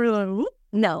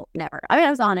 No, never. I mean, I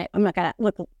was on it. I'm not gonna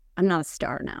look. I'm not a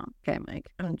star now. Okay,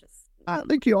 Mike. I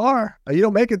think you are. You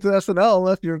don't make it to SNL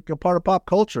unless you're a part of pop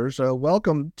culture. So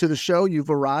welcome to the show.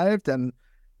 You've arrived, and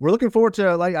we're looking forward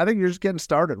to, I think you're just getting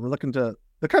started.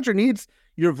 The country needs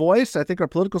your voice. I think our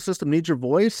political system needs your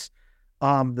voice.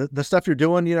 The stuff you're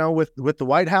doing, with the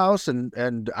White House and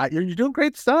you're doing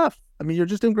great stuff. I mean, you're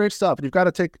just doing great stuff. And you've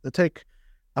got to take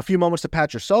a few moments to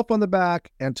pat yourself on the back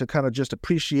and to kind of just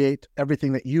appreciate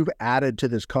everything that you've added to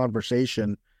this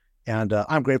conversation. And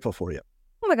I'm grateful for you.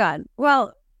 Oh my God.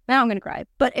 Well, now I'm going to cry.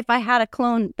 But if I had a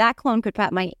clone, that clone could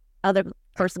pat my other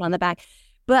person on the back.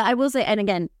 But I will say, and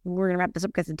again, we're going to wrap this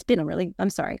up because it's been a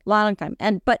long time.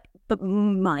 But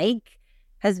Mike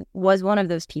was one of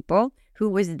those people who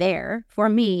was there for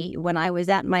me when I was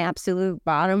at my absolute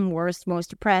bottom, worst,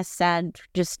 most depressed, sad,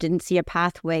 just didn't see a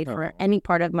pathway for any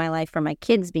part of my life, for my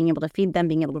kids, being able to feed them,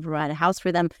 being able to provide a house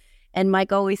for them. And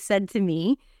Mike always said to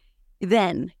me,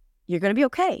 then you're going to be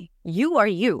okay. You are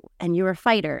you, and you're a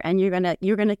fighter, and you're going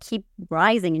to keep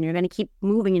rising, and you're going to keep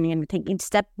moving, and you're going to take each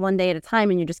step one day at a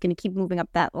time, and you're just going to keep moving up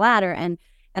that ladder. And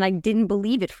I didn't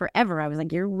believe it forever. I was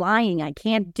like, you're lying. I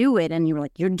can't do it. And you were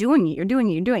like, you're doing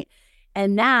it.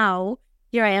 And now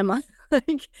here I am, like,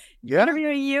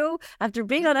 interviewing you after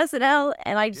being on SNL.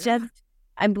 And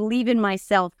I believe in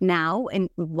myself now in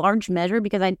large measure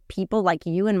because I had people like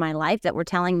you in my life that were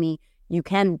telling me you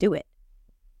can do it.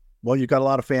 Well, you've got a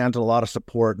lot of fans and a lot of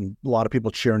support and a lot of people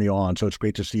cheering you on. So it's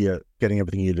great to see you getting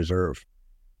everything you deserve.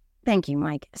 Thank you,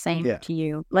 Mike. Same to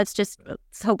you. Let's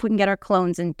hope we can get our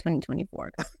clones in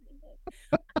 2024.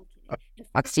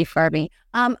 Fuck Steve Harvey.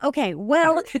 Okay,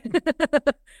 well,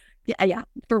 yeah,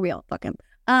 for real. Fuck him.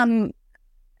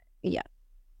 Yeah.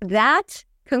 That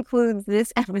concludes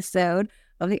this episode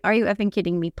of the Are You Effing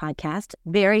Kidding Me podcast.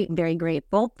 Very, very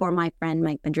grateful for my friend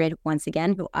Mike Madrid once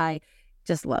again, who I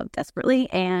just love desperately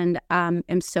and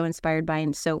am so inspired by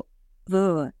and so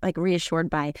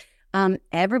reassured by.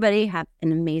 Everybody have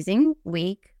an amazing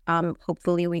week.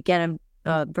 Hopefully we get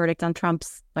a verdict on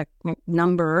Trump's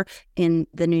number in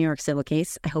the New York civil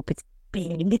case. I hope it's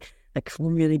big,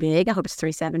 really big. I hope it's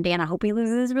 370, and I hope he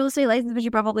loses his real estate license, which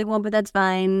he probably won't, but that's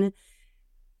fine.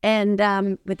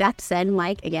 And with that said,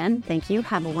 Mike, again, thank you.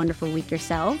 Have a wonderful week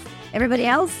yourself. Everybody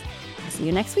else, I'll see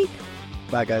you next week.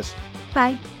 Bye, guys.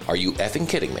 Bye. Are You Effing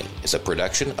Kidding Me is a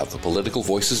production of the Political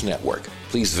Voices Network.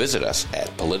 Please visit us at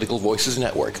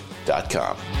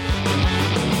politicalvoicesnetwork.com.